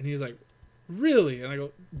 And he's like, really? And I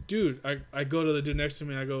go, dude. I go to the dude next to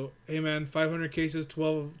me. And I go, hey, man, 500 cases,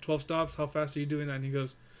 12 stops. How fast are you doing that? And he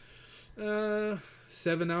goes,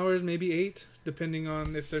 7 hours, maybe 8, depending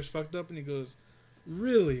on if there's fucked up. And he goes,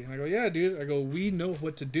 really? And I go, yeah, dude. I go, we know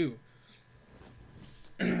what to do.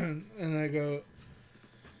 And I go,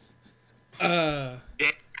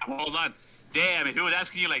 hold on. Damn, if he was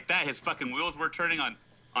asking you like that, his fucking wheels were turning on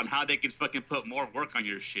how they could fucking put more work on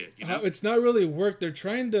your shit, you know? It's not really work. They're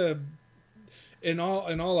trying to, in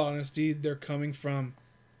all honesty, they're coming from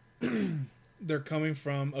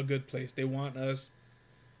a good place. They want us.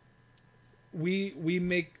 We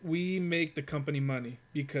make the company money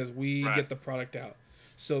because we get the product out.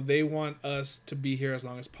 So they want us to be here as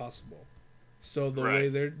long as possible. So the way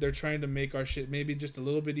they're trying to make our shit maybe just a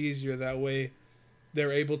little bit easier, that way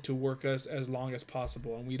they're able to work us as long as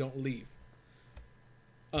possible and we don't leave.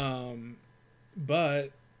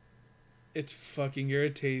 But it's fucking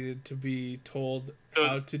irritated to be told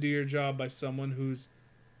how to do your job by someone who's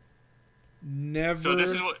never So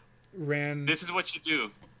ran. this is what you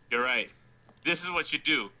do. You're right. This is what you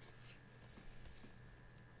do.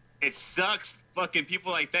 It sucks, fucking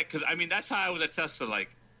people like that, because I mean that's how I was at Tesla. Like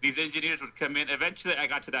these engineers would come in. Eventually, I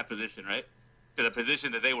got to that position, right? To the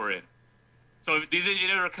position that they were in. So these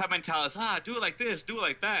engineers would come and tell us, do it like this, do it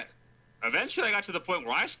like that. Eventually, I got to the point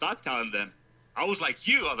where I stopped telling them. I was like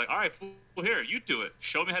you. I was like, all right, fool, here, you do it.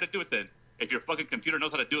 Show me how to do it then. If your fucking computer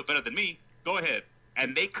knows how to do it better than me, go ahead.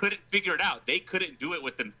 And they couldn't figure it out. They couldn't do it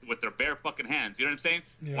with their bare fucking hands. You know what I'm saying?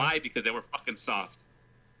 Yeah. Why? Because they were fucking soft.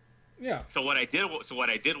 Yeah. So what I did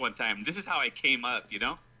one time, this is how I came up, you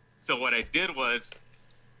know? So what I did was,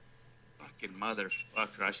 fucking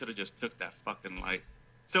motherfucker, I should have just took that fucking light.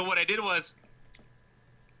 So what I did was,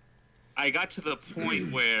 I got to the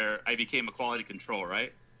point where I became a quality control,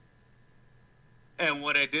 right? And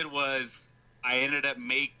what I did was, I ended up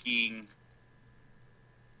making,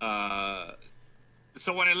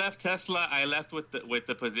 so when I left Tesla, I left with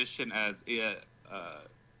the position as a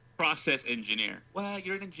process engineer. Well,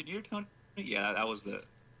 you're an engineer, Tony? Yeah, that was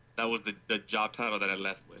the job title that I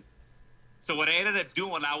left with. So what I ended up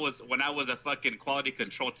doing when I was a fucking quality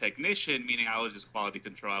control technician, meaning I was just quality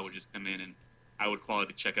control, I would just come in and I would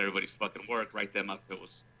quality check everybody's fucking work, write them up if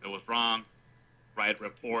it was wrong, write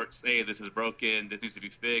reports, hey, this is broken, this needs to be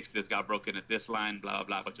fixed, this got broken at this line, blah blah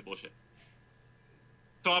blah, bunch of bullshit.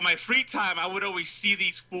 So on my free time, I would always see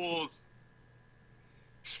these fools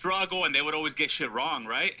struggle, and they would always get shit wrong,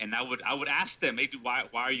 right? And I would ask them, hey, dude, why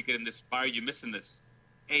are you getting this? Why are you missing this?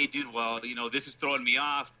 Hey, dude, well, you know, this is throwing me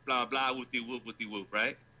off, blah blah, whoopty whoop,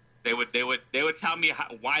 right? They would tell me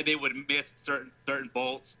why they would miss certain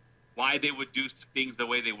bolts, why they would do things the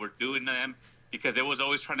way they were doing them, because they was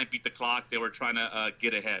always trying to beat the clock. They were trying to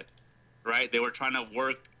get ahead, right? They were trying to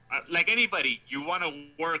work. Like anybody, you want to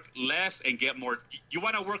work less and get more. You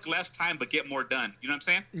want to work less time but get more done. You know what I'm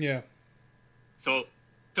saying? Yeah. So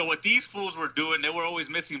what these fools were doing, they were always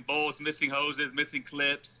missing bolts, missing hoses, missing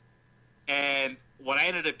clips. And what I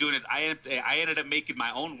ended up doing is I ended up making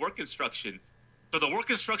my own work instructions. So the work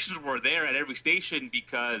instructions were there at every station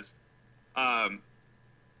because I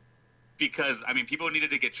mean, people needed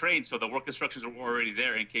to get trained. So the work instructions were already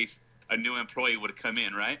there in case a new employee would come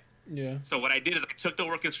in, right? Yeah. So what I did is I took the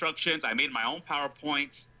work instructions, I made my own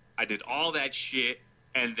PowerPoints, I did all that shit,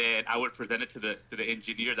 and then I would present it to the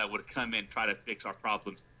engineer that would come in, try to fix our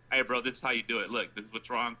problems. Hey, bro, this is how you do it. Look, this is what's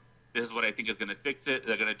wrong. This is what I think is going to fix it.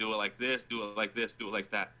 They're going to do it like this, do it like this, do it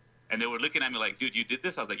like that. And they were looking at me like, dude, you did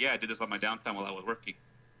this? I was like, yeah, I did this on my downtime while I was working.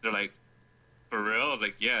 They're like, for real? I was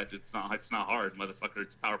like, yeah, it's not hard, motherfucker.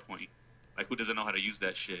 It's PowerPoint. Like, who doesn't know how to use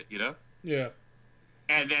that shit, you know? Yeah.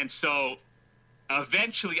 And then so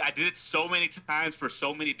eventually I did it so many times for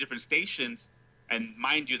so many different stations. And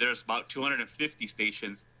mind you, there's about 250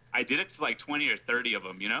 stations. I did it for like 20 or 30 of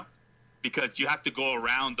them, you know? Because you have to go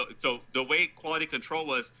around. So the way quality control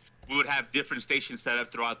was, we would have different stations set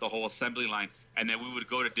up throughout the whole assembly line. And then we would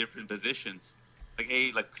go to different positions. Like,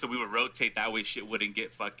 hey, so we would rotate that way shit wouldn't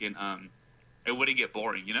get fucking, it wouldn't get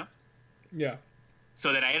boring, you know? Yeah.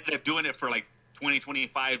 So then I ended up doing it for like 20,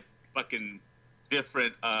 25 fucking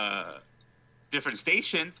different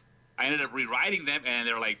stations. I ended up rewriting them, and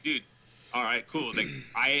they were like, dude, all right, cool. Like,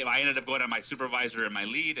 I ended up going to my supervisor and my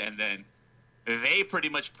lead, and then they pretty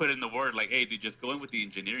much put in the word, like, hey, dude, just go in with the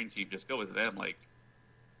engineering team. Just go with them. Like,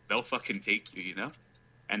 they'll fucking take you, you know?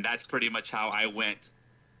 And that's pretty much how I went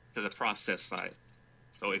to the process side.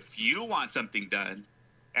 So if you want something done,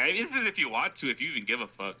 and even if you want to, if you even give a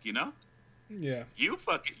fuck, you know? Yeah. You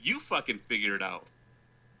fucking figure it out.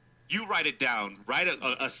 You write it down. Write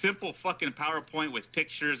a simple fucking PowerPoint with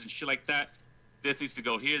pictures and shit like that. This needs to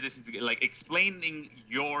go here. This is like explaining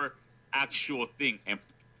your actual thing, and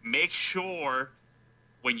make sure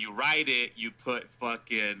when you write it, you put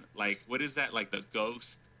fucking like, what is that? Like the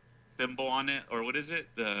ghost symbol on it, or what is it?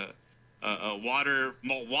 The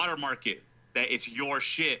watermark it. That it's your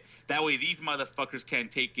shit. That way these motherfuckers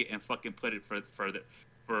can't take it and fucking put it for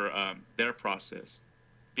their process.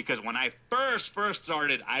 Because when I first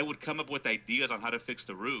started, I would come up with ideas on how to fix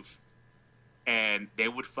the roof. And they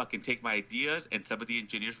would fucking take my ideas, and some of the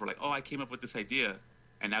engineers were like, oh, I came up with this idea.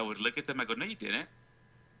 And I would look at them, I go, no, you didn't.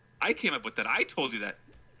 I came up with that. I told you that.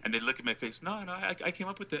 And they'd look at my face, no, I came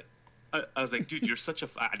up with it. I was like, dude, you're such a...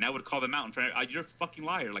 And I would call them out in front of... You're a fucking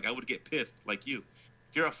liar. Like, I would get pissed, like you.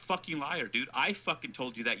 You're a fucking liar, dude. I fucking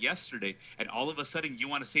told you that yesterday. And all of a sudden, you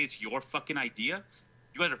want to say it's your fucking idea?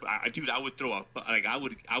 You guys are... Dude, I would throw up... Like, I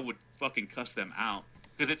would fucking cuss them out.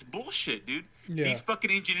 Because it's bullshit, dude. Yeah. These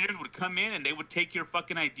fucking engineers would come in and they would take your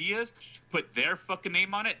fucking ideas, put their fucking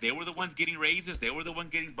name on it. They were the ones getting raises. They were the ones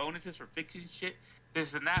getting bonuses for fixing shit.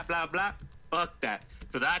 This and that, blah, blah. Fuck that.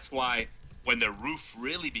 So that's why when the roof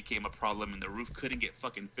really became a problem and the roof couldn't get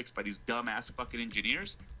fucking fixed by these dumbass fucking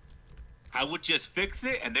engineers, I would just fix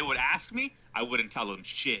it, and they would ask me. I wouldn't tell them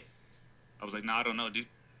shit. I was like, no, I don't know, dude.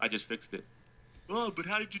 I just fixed it. Oh, but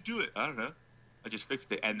how did you do it? I don't know. I just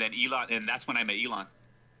fixed it. And then Elon, and that's when I met Elon.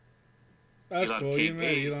 That's Elon cool. came, You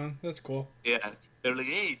met hey. Elon. That's cool. Yeah. They're like,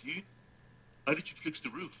 hey, dude, how did you fix the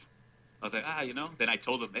roof? I was like, you know. Then I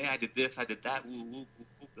told them, hey, I did this, I did that, woo, woo, woo,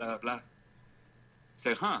 woo, blah, blah.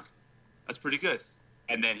 Say, that's pretty good.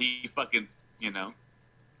 And then he fucking, you know,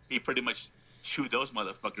 he pretty much chewed those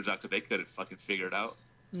motherfuckers out because they couldn't fucking figure it out.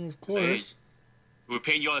 Of course. Say, hey, we're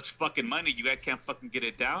paying you all this fucking money. You guys can't fucking get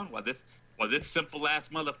it down. While this simple ass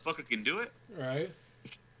motherfucker can do it. Right.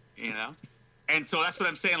 You know. And so that's what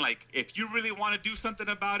I'm saying. Like, if you really want to do something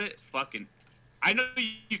about it, fucking, I know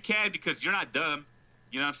you can because you're not dumb.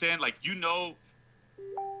 You know what I'm saying? Like, you know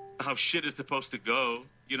how shit is supposed to go.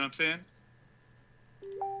 You know what I'm saying?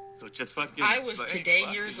 So just fucking. I was like, today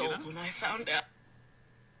hey, years old when I found out.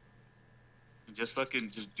 Just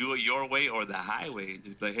fucking just do it your way or the highway.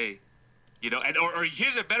 Just be like, hey, you know, and or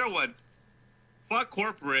here's a better one. Fuck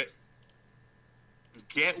corporate.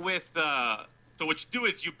 Get with so what you do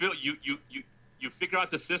is you build you figure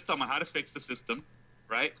out the system on how to fix the system,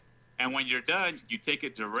 right? And when you're done, you take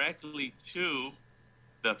it directly to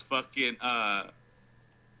the fucking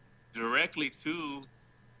directly to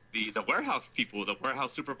the warehouse people, the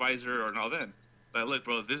warehouse supervisor or all them. Like, look,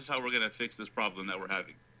 bro, this is how we're gonna fix this problem that we're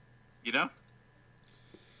having. You know?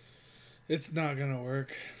 It's not gonna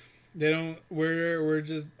work. They don't. We're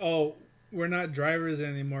just. Oh, we're not drivers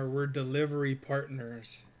anymore. We're delivery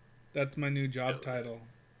partners. That's my new job title.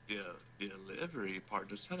 Yeah, delivery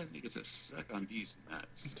partners. Tell them niggas to suck on these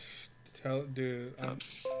nuts. Dude. I'm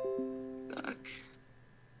stuck.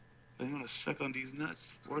 They want to suck on these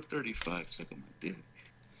nuts. 435. Suck on my dick.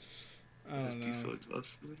 I don't know. Diesel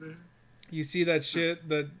exhaust fluid. You see that shit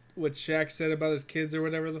that what Shaq said about his kids or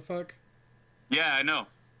whatever the fuck? Yeah, I know.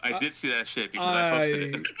 I did see that shit because I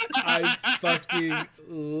posted it. I fucking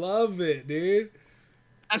love it, dude.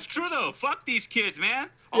 That's true though. Fuck these kids, man.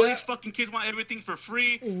 All Yeah. these fucking kids want everything for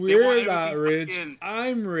free. We're not rich. Fucking...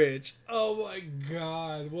 I'm rich. Oh my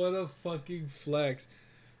god, what a fucking flex.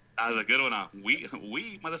 That was a good one. We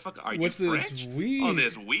motherfucker. Are What's you this French? we? Oh,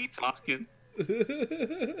 this we talking.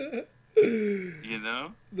 You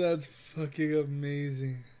know? That's fucking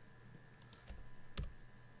amazing.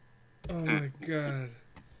 Oh my god.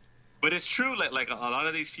 But it's true. Like a lot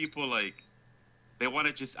of these people, like they want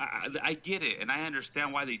to just. I get it, and I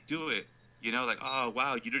understand why they do it. You know, like, oh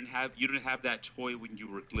wow, you didn't have that toy when you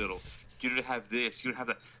were little. You didn't have this. You didn't have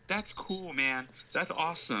that. That's cool, man. That's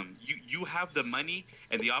awesome. You have the money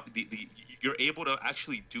and the you're able to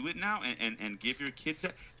actually do it now and give your kids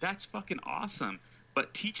that. That's fucking awesome.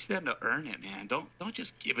 But teach them to earn it, man. Don't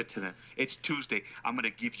just give it to them. It's Tuesday. I'm gonna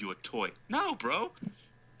give you a toy. No, bro.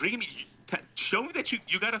 Bring me. Show me that you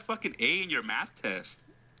got a fucking A in your math test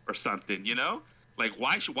or something. You know, like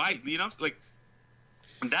why? You know, like.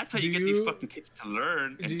 And that's how you get these fucking kids to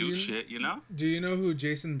learn and do shit, you know? Do you know who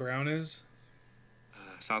Jason Brown is?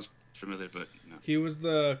 Sounds familiar, but no. He was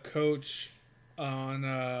the coach on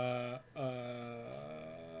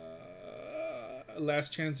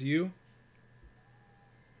Last Chance U.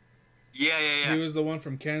 Yeah. He was the one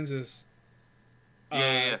from Kansas.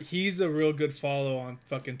 Yeah. He's a real good follow on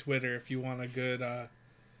fucking Twitter if you want a good...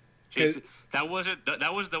 Jason, that was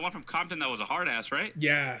the one from Compton that was a hard ass, right?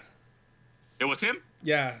 Yeah. It was him?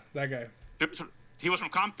 Yeah, that guy. He was from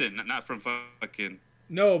Compton, not from fucking...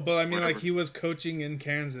 No, but I mean, whatever. like, he was coaching in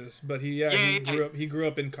Kansas, but he grew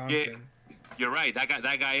up in Compton. Yeah, you're right. That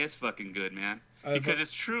guy is fucking good, man. Because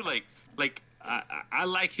it's true, like I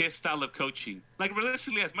like his style of coaching. Like,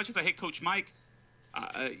 realistically, as much as I hate Coach Mike,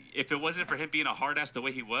 if it wasn't for him being a hard ass the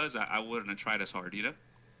way he was, I wouldn't have tried as hard, you know?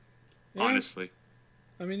 Yeah. Honestly.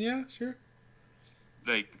 I mean, yeah, sure.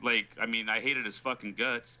 Like, I mean, I hated his fucking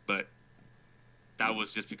guts, but that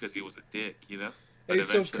was just because he was a dick, you know? But hey,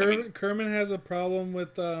 so Kermit has a problem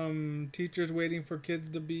with teachers waiting for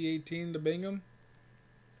kids to be 18 to bang them?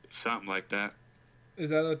 Something like that.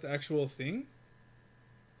 Is that an actual thing?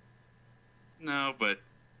 No, but,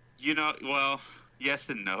 you know, well, yes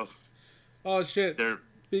and no. Oh, shit.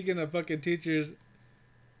 Speaking of fucking teachers,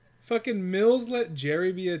 fucking Mills let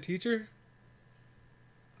Jerry be a teacher?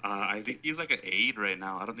 I think he's like an aide right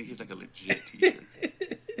now. I don't think he's like a legit teacher.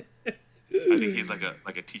 I think he's like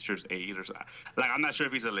a teacher's aide or something. Like, I'm not sure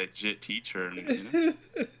if he's a legit teacher. You know?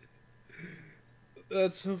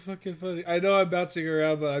 That's so fucking funny. I know I'm bouncing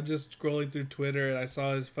around, but I'm just scrolling through Twitter and I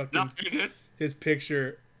saw his fucking his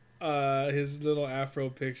picture, his little afro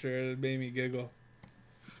picture, and it made me giggle.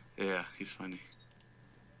 Yeah, he's funny.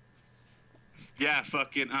 Yeah,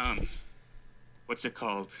 fucking what's it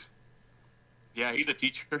called? Yeah, he's a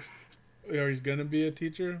teacher. Or he's gonna be a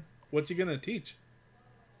teacher. What's he gonna teach?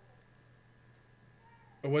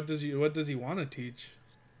 Or what does he want to teach?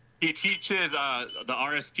 He teaches the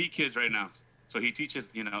RSP kids right now. So he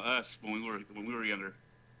teaches, us when we were younger.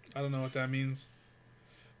 I don't know what that means.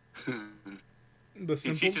 He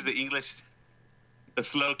teaches the English, the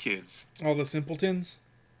slow kids. All the simpletons.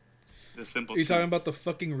 The simple. Are you talking about the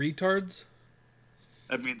fucking retards?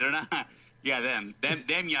 I mean, they're not. Yeah, them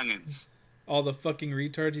youngins. All the fucking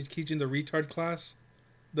retards. He's teaching the retard class.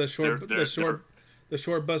 The short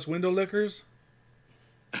bus window lickers.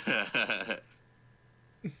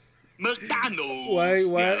 McDonald's. Why?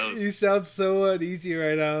 Yeah, You sound so uneasy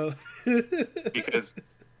right now. Because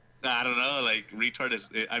I don't know, like retard is.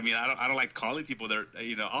 I mean, I don't like calling people. They're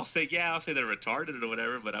I'll say they're retarded or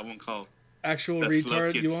whatever, but I won't call actual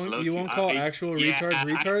retard. You won't call actual retards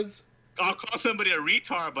retards. I'll call somebody a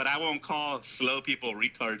retard, but I won't call slow people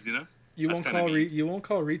retards. You won't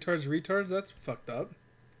call retards retards. That's fucked up.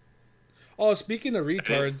 Oh, speaking of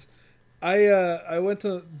retards, I went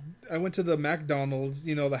to the McDonald's.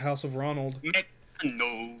 The House of Ronald.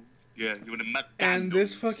 No. Yeah, you want a McDonald's. And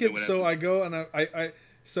this fucking so I go and I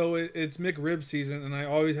so it's McRib season, and I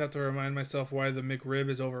always have to remind myself why the McRib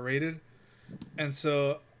is overrated. And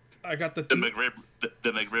so I got the McRib.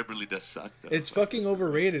 The McRib really does suck, though. It's fucking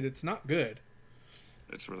overrated. It's not good.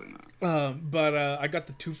 It's really not. But I got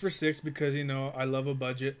the 2 for $6 because I love a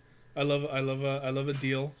budget. I love a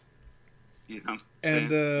deal.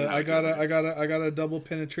 And I got a double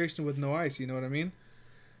penetration with no ice. You know what I mean?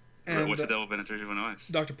 And what's a double penetration with no ice?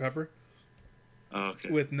 Dr. Pepper. Oh,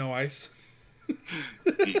 okay. With no ice. you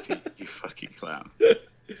fucking clown.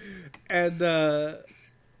 And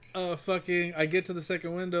fucking, I get to the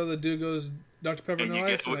second window. The dude goes, Dr. Pepper, no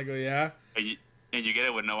ice, and I go, yeah. And you get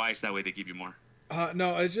it with no ice. That way they give you more.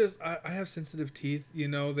 No, it's just I have sensitive teeth.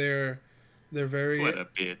 They're very. What a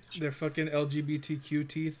bitch. They're fucking LGBTQ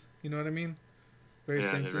teeth. You know what I mean? Very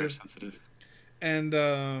sensitive. They're very sensitive. And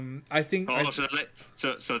I think.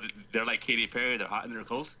 So they're like Katy Perry. They're hot and they're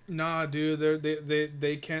cold. Nah, dude.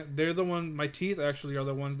 They can't. They're the one. My teeth actually are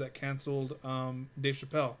the ones that canceled Dave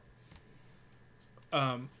Chappelle.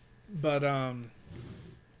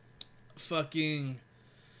 Fucking.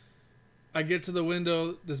 I get to the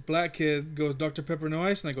window. This black kid goes, Dr. Pepper, no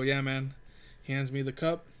ice, and I go, yeah, man. He hands me the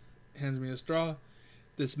cup, hands me a straw.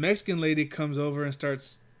 This Mexican lady comes over and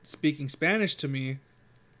starts speaking Spanish to me.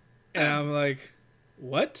 And I'm like,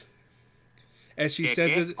 what? And she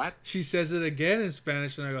says it. What? She says it again in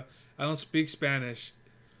Spanish, and I go, I don't speak Spanish.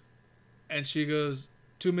 And she goes,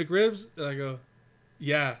 2 McRibs? And I go,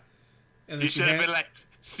 yeah. And then you should have been like,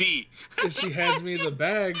 see. And she hands me the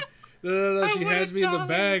bag. No. She hands me the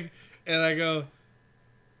bag, and I go,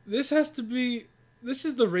 this is the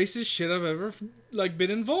racist shit I've ever been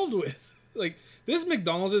involved with. Like, this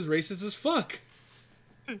McDonald's is racist as fuck.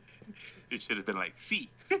 It should have been like, see.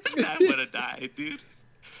 I would have died, dude.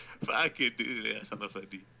 Fucking dude, that's not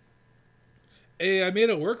funny. Hey, I made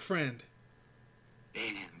a work friend.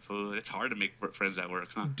 Damn, fool. It's hard to make friends at work,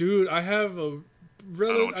 huh? Dude, I have a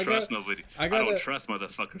really. I don't trust nobody. I don't trust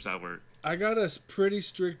motherfuckers at work. I got a pretty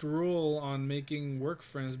strict rule on making work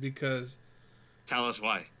friends because. Tell us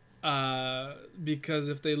why. Because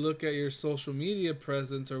if they look at your social media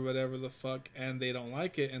presence or whatever the fuck and they don't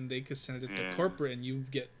like it, and they could send it to corporate and you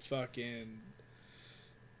get fucking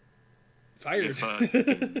fired.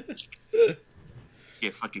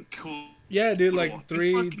 Get fucking cool. Yeah, dude, like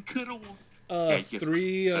three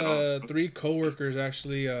coworkers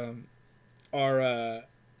actually are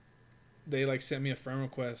they like sent me a friend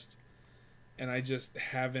request, and I just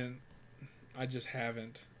haven't.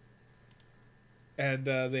 And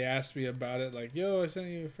they asked me about it, like, yo, I sent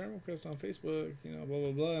you a friend request on Facebook, blah,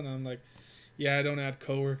 blah, blah. And I'm like, yeah, I don't add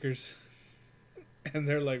coworkers. And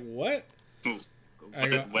they're like, what?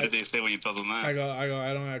 What did they say when you told them that? I go, I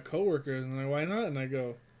don't add coworkers. And they're like, why not? And I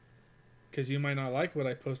go, because you might not like what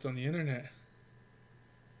I post on the internet.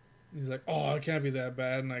 He's like, oh, it can't be that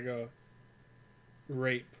bad. And I go,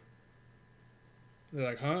 rape. They're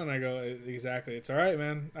like, huh? And I go, exactly. It's all right,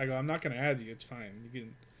 man. I go, I'm not going to add you. It's fine. You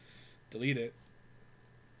can delete it.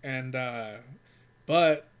 And turns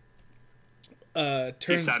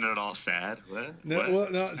you sounded all sad.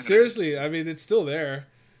 What? No, seriously. I mean, it's still there.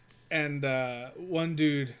 And one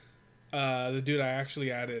dude, the dude I actually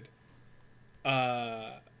added,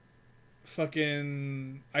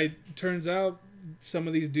 turns out some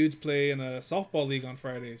of these dudes play in a softball league on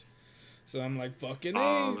Fridays. So I'm like, fucking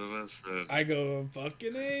A. I go,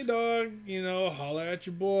 fucking A, dog. Holler at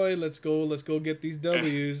your boy. Let's go get these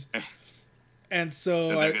W's. And so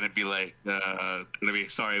And they're gonna be like, gonna be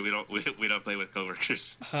sorry, we don't play with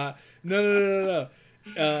coworkers. no.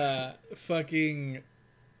 Fucking.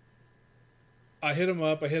 I hit him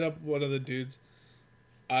up. I hit up one of the dudes.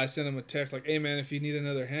 I sent him a text like, "Hey man, if you need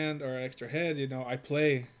another hand or an extra head, I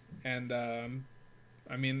play, and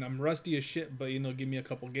I mean I'm rusty as shit, but give me a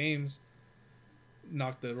couple games,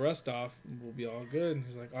 knock the rust off, we'll be all good." And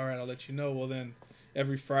he's like, "All right, I'll let you know." Well then,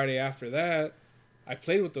 every Friday after that, I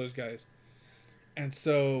played with those guys, and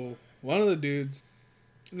so one of the dudes,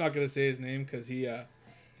 I'm not gonna say his name because he's a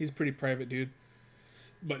pretty private dude,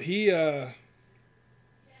 but he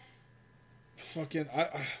fucking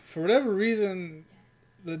I for whatever reason,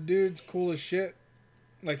 the dude's cool as shit.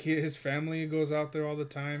 Like his family goes out there all the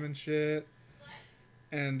time and shit,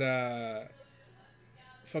 and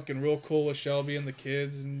fucking real cool with Shelby and the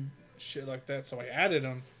kids and shit like that. So I added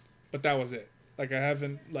him, but that was it. Like I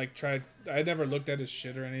haven't tried. I never looked at his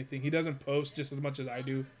shit or anything. He doesn't post just as much as I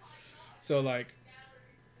do. So like,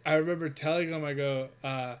 I remember telling him, I go,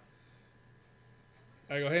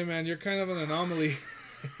 hey man, you're kind of an anomaly.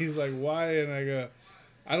 He's like, why? And I go,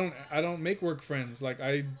 I don't make work friends. Like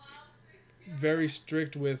I very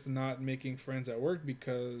strict with not making friends at work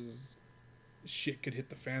because shit could hit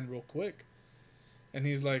the fan real quick. And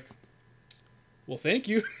he's like, well, thank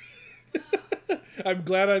you. I'm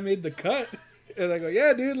glad I made the cut. And I go,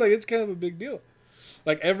 yeah, dude, like it's kind of a big deal.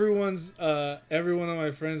 Like every one of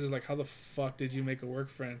my friends is like, how the fuck did you make a work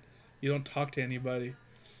friend? You don't talk to anybody.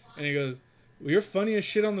 And he goes, well, you're funny as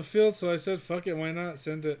shit on the field. So I said, fuck it, why not?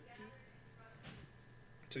 Send it.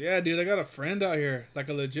 So yeah, dude, I got a friend out here, like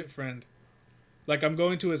a legit friend. Like I'm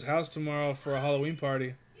going to his house tomorrow for a Halloween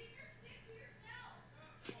party.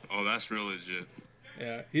 Oh, that's real legit.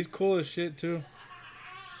 Yeah, he's cool as shit too.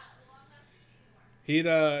 He'd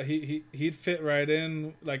fit right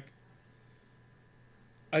in. Like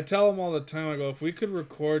I tell him all the time, I go, if we could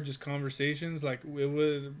record just conversations, like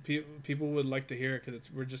people would like to hear it because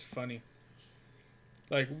we're just funny.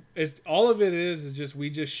 Like it's all of it is just we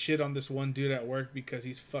just shit on this one dude at work because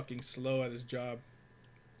he's fucking slow at his job,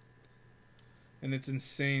 and it's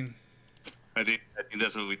insane. I think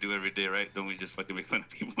that's what we do every day, right? Don't we just fucking make fun of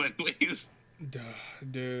people anyways?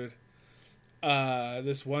 Dude.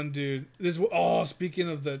 This one dude. Speaking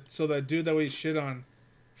of that dude that we shit on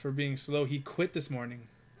for being slow, he quit this morning.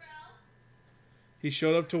 He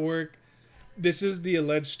showed up to work. This is the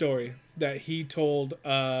alleged story that he told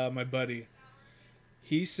my buddy.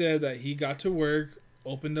 He said that he got to work,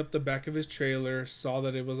 opened up the back of his trailer, saw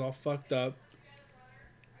that it was all fucked up,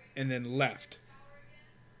 and then left.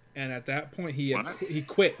 And at that point, he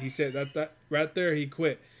quit. He said that right there, he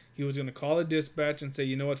quit. He was going to call a dispatch and say,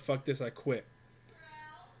 you know what, fuck this, I quit.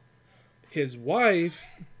 His wife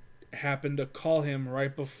happened to call him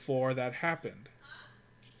right before that happened.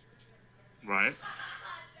 Right.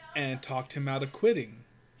 And talked him out of quitting.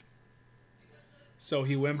 So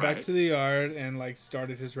he went back to the yard and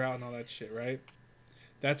started his route and all that shit, right?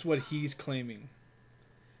 That's what he's claiming.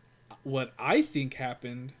 What I think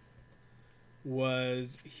happened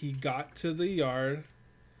was he got to the yard,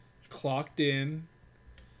 clocked in.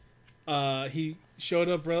 He showed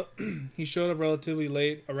up relatively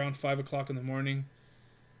late, around 5 o'clock in the morning,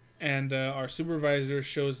 and our supervisor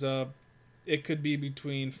shows up. It could be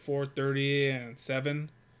between 4:30 and 7.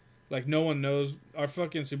 Like no one knows. Our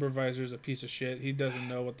fucking supervisor is a piece of shit. He doesn't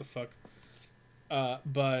know what the fuck.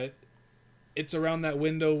 But it's around that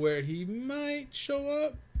window where he might show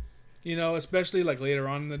up. Especially later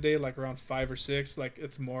on in the day, around 5 or 6.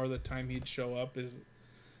 It's more the time he'd show up is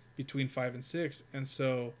between 5 and 6. And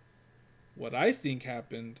so what I think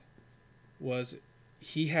happened was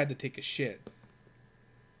he had to take a shit.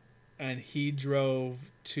 And he drove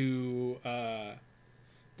to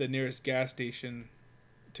the nearest gas station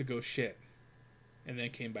to go shit. And then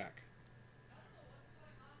came back.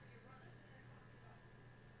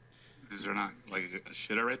 Is there not a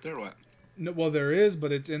shitter right there or what? No, well, there is,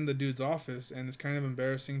 but it's in the dude's office. And it's kind of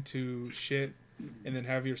embarrassing to shit and then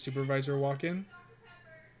have your supervisor walk in.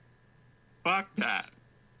 Fuck that.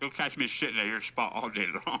 You'll catch me shitting at your spot all day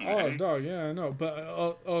long. Oh, dog, yeah, I know.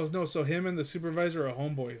 But, no, so him and the supervisor are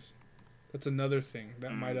homeboys. That's another thing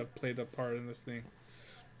that might have played a part in this thing.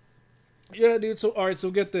 Yeah, dude, so, alright, so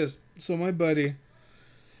get this. So my buddy,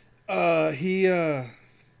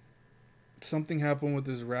 something happened with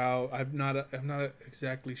his route. I'm not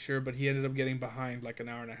exactly sure, but he ended up getting behind an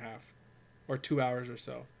hour and a half. Or 2 hours or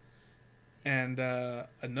so. And,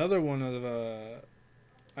 another one of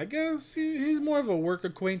I guess he's more of a work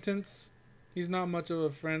acquaintance. He's not much of a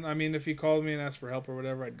friend. I mean, if he called me and asked for help or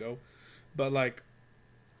whatever, I'd go. But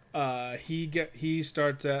he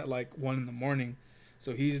starts at 1 in the morning,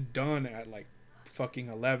 so he's done at fucking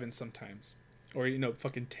 11 sometimes, or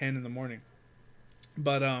fucking 10 in the morning.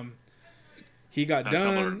 But he got That's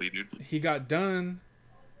hella done. early, dude. He got done.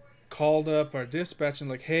 Called up our dispatch and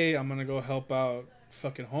like, hey, I'm gonna go help out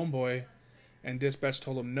fucking homeboy, and dispatch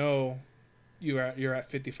told him no, you're at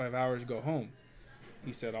 55 hours, go home.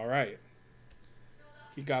 He said all right.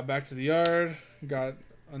 He got back to the yard, got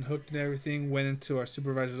unhooked and everything, went into our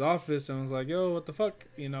supervisor's office and was like, yo, what the fuck,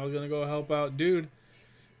 I'm gonna go help out dude,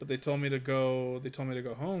 but they told me to go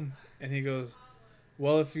home. And he goes,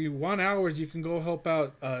 well, if you want hours, you can go help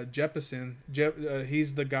out Jeppison.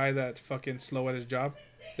 He's the guy that's fucking slow at his job,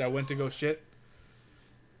 that went to go shit.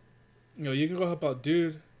 You can go help out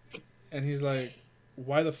dude. And he's like,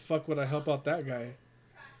 why the fuck would I help out that guy?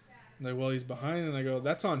 I'm like, well, he's behind. And I go,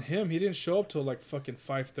 that's on him. He didn't show up till like fucking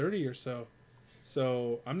 5:30 or so.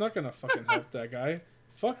 So I'm not gonna fucking help that guy.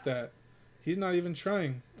 Fuck that. He's not even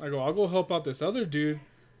trying. I go, I'll go help out this other dude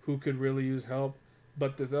who could really use help.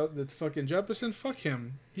 But this fucking Jeppison, fuck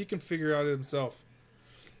him. He can figure it out himself.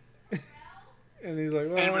 And he's like,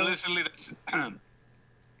 well. And realistically, that's.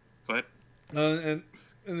 Go ahead.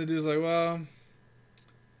 And the dude's like, well,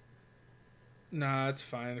 nah, it's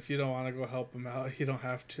fine. If you don't want to go help him out, you don't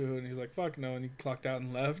have to. And he's like, fuck no. And he clocked out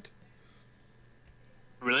and left.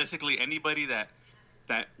 Realistically, anybody that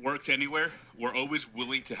works anywhere, we're always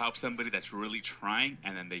willing to help somebody that's really trying,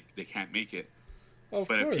 and then they can't make it. Of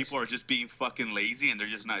but course. If people are just being fucking lazy and they're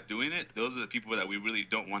just not doing it, those are the people that we really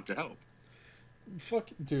don't want to help.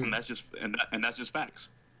 Fuck, dude. And that's just facts.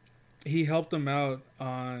 He helped him out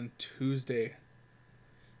on Tuesday.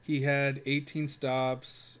 He had 18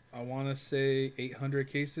 stops. I want to say 800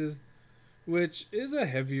 cases, which is a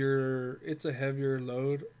heavier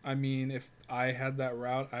load. I mean, if I had that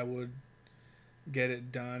route, I would get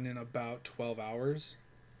it done in about 12 hours.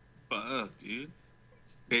 Fuck, dude.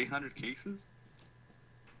 800 cases?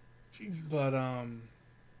 Jesus. But and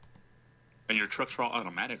your trucks are all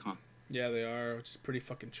automatic, huh? yeah, they are, which is pretty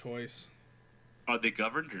fucking choice. Are they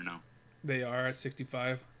governed or no? They are at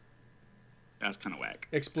 65. That's kind of whack.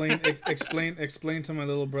 Explain to my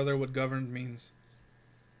little brother what governed means.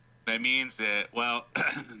 That means that, well,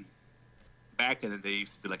 back in the day, it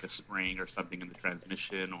used to be like a spring or something in the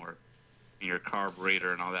transmission or in your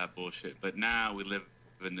carburetor and all that bullshit. But now we live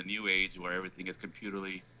in the new age where everything is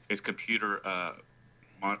computer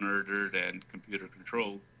monitored and computer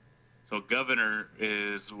controlled. So governor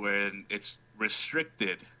is when it's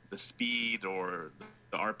restricted, the speed or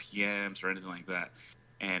the RPMs or anything like that.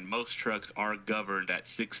 And most trucks are governed at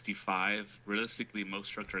 65. Realistically, most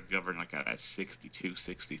trucks are governed like at 62,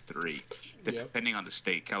 63, depending on the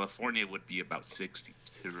state. California would be about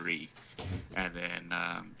 63, and then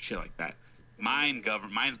shit like that. Mine's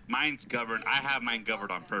governed. I have mine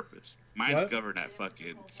governed on purpose. Mine's governed at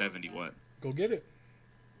fucking 71. Go get it.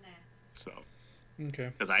 So.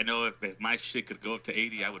 Okay. Because I know if my shit could go up to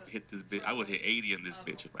 80, I would hit this bitch. I would hit 80 in this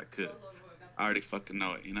bitch if I could. I already fucking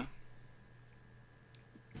know it,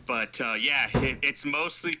 But yeah, it's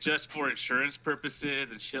mostly just for insurance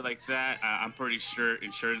purposes and shit like that. I'm pretty sure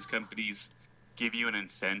insurance companies give you an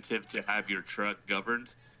incentive to have your truck governed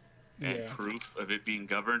and proof of it being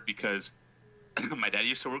governed, because my dad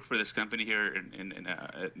used to work for this company here in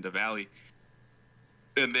the valley,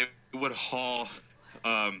 and they would haul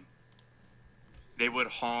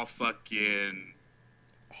fucking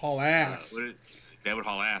haul ass. They would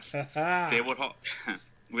haul ass. They would haul.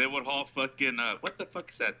 They would haul fucking what the fuck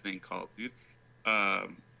is that thing called, dude?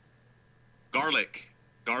 Garlic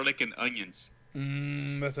and onions.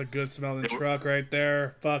 That's a good smelling truck right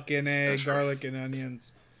there. Fucking A, garlic and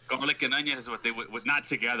onions. Garlic and onion is what they would not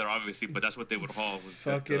together, obviously, but that's what they would haul.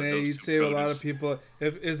 Fucking A, you'd save a lot of people.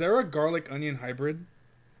 Is there a garlic onion hybrid?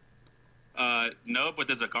 No, but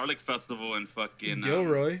there's a garlic festival in fucking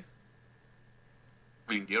Gilroy.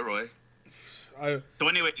 In Gilroy. So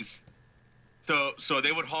anyways, so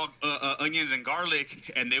they would haul onions and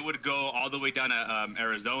garlic, and they would go all the way down to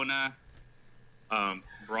Arizona,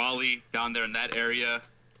 Brawley, down there in that area,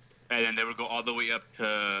 and then they would go all the way up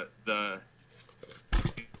to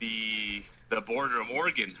the border of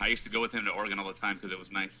Oregon. I used to go with him to Oregon all the time because it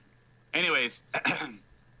was nice. Anyways,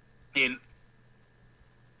 in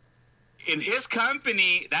his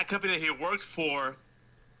company, that company that he worked for,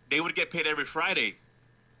 they would get paid every Friday.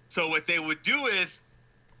 So what they would do is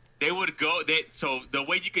they would go. So the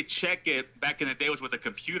way you could check it back in the day was with a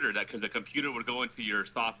computer, because the computer would go into your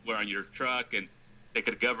software on your truck and they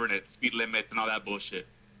could govern it, speed limits and all that bullshit.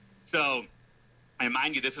 So, and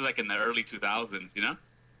mind you, this was like in the early 2000s,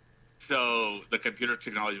 So the computer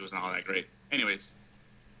technology wasn't all that great. Anyways,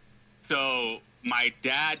 so my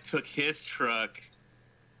dad took his truck.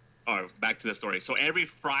 Or back to the story. So every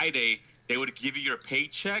Friday they would give you your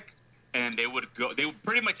paycheck, and they would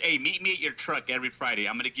pretty much, hey, meet me at your truck every Friday.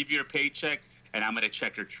 I'm gonna give you your paycheck, and I'm gonna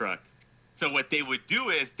check your truck. So what they would do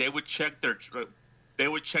is they would check their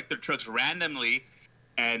trucks randomly,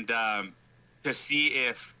 and to see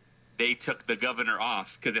if they took the governor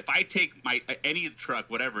off. Because if I take any truck,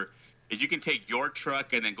 whatever, if you can take your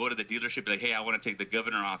truck and then go to the dealership, be like, hey, I want to take the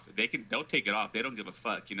governor off. They'll take it off. They don't give a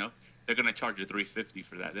fuck, you know. They're gonna charge you $350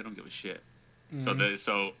 for that. They don't give a shit. Mm-hmm.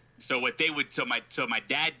 So what they would my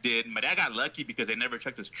dad did. My dad got lucky because they never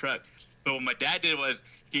checked his truck. But what my dad did was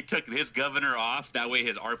he took his governor off. That way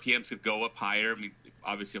his RPMs could go up higher. I mean,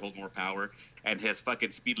 obviously hold more power, and his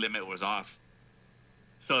fucking speed limit was off.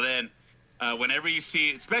 So then, whenever you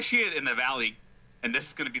see, especially in the valley, and this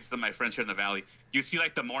is gonna be some of my friends here in the valley, you see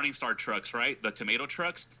like the Morningstar trucks, right? The tomato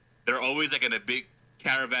trucks. They're always like in a big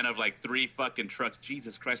caravan of like 3 fucking trucks.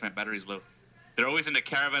 Jesus Christ, my battery's low. They're always in a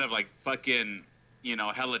caravan of like fucking, you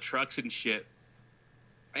know, hella trucks and shit.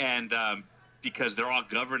 And because they're all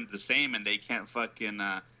governed the same and they can't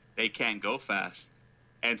go fast.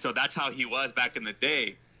 And so that's how he was back in the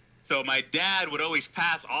day. So my dad would always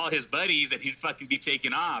pass all his buddies and he'd fucking be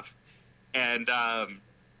taken off. And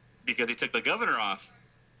because he took the governor off.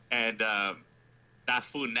 And that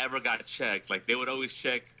fool never got checked. Like they would always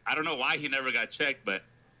check. I don't know why he never got checked, but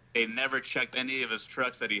they never checked any of his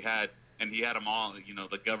trucks that he had. And he had them all, you know,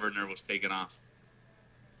 the governor was taken off.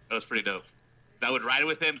 That was pretty dope. I would ride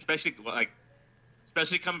with him,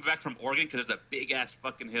 especially coming back from Oregon because it's a big ass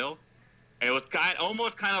fucking hill. And it was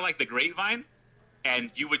almost kind of like the Grapevine,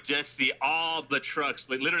 and you would just see all the trucks,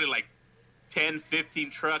 like literally like 10,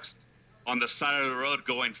 15 trucks on the side of the road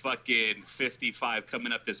going fucking 55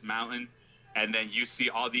 coming up this mountain, and then you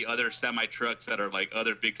see all the other semi trucks that are like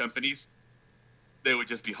other big companies. They would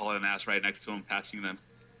just be hauling ass right next to them, passing them.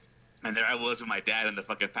 And there I was with my dad in the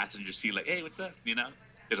fucking passenger seat, like, hey, what's up? You know,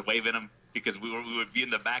 just waving them because we would be in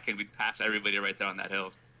the back and we'd pass everybody right there on that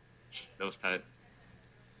hill. That was tight.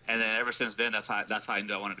 And then ever since then, that's how I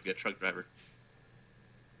knew I wanted to be a truck driver.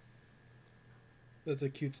 That's a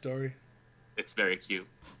cute story. It's very cute.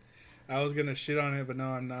 I was gonna shit on it, but no,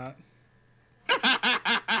 I'm not.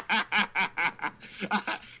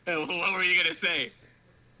 What were you gonna say?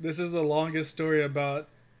 This is the longest story about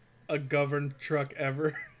a governed truck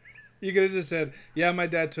ever. You could have just said, yeah, my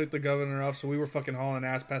dad took the governor off, so we were fucking hauling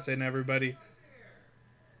ass passing everybody.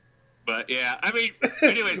 But yeah, I mean,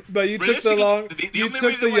 anyway. But you took the long. You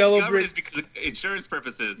took the yellow brick. Is because of insurance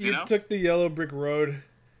purposes. You took the yellow brick road.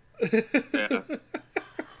 Yeah.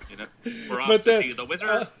 You know, we're off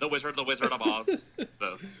the wizard of Oz.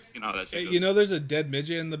 So you know how that shit goes. You know, there's a dead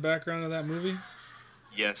midget in the background of that movie.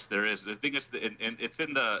 Yes, there is. The thing is, it's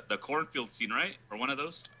in the cornfield scene, right? Or one of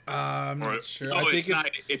those? I'm not sure. No, I think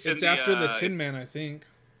it's after the Tin Man, I think.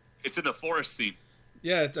 It's in the forest scene.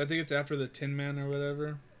 Yeah, I think it's after the Tin Man or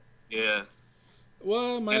whatever. Yeah.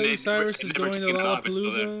 Well, Miley Cyrus is going to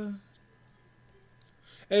Lollapalooza.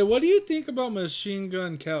 Hey, what do you think about Machine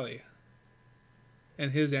Gun Kelly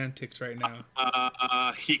and his antics right now?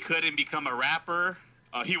 He couldn't become a rapper.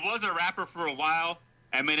 He was a rapper for a while.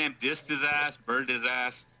 Eminem dissed his ass, burned his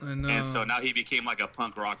ass, I know. And so now he became like a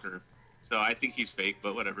punk rocker. So I think he's fake,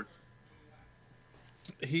 but whatever.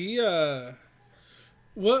 He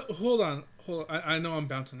what? Hold on. I know I'm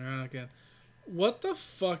bouncing around again. What the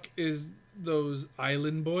fuck is those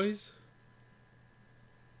island boys?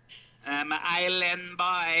 I'm an island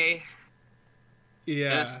boy.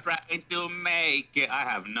 Yeah. Just trying to make it. I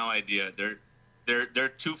have no idea. They're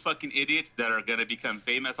two fucking idiots that are gonna become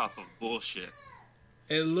famous off of bullshit.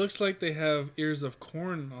 It looks like they have ears of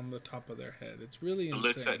corn on the top of their head. It's really insane. It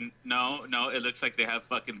looks like, no. It looks like they have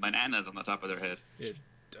fucking bananas on the top of their head. It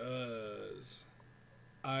does.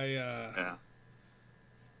 Yeah.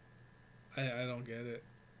 I don't get it.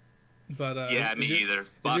 But yeah, me either.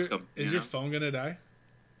 Fuck them. Is your phone gonna die?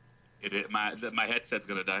 My headset's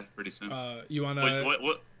gonna die pretty soon. You wanna?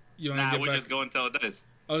 What? You wanna? Nah, get we'll back? just go until it does.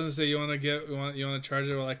 I was gonna say you wanna charge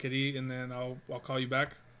it while I could eat, and then I'll call you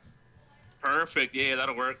back. Perfect. Yeah,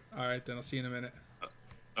 that'll work. All right, then I'll see you in a minute.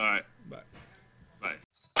 All right. Bye.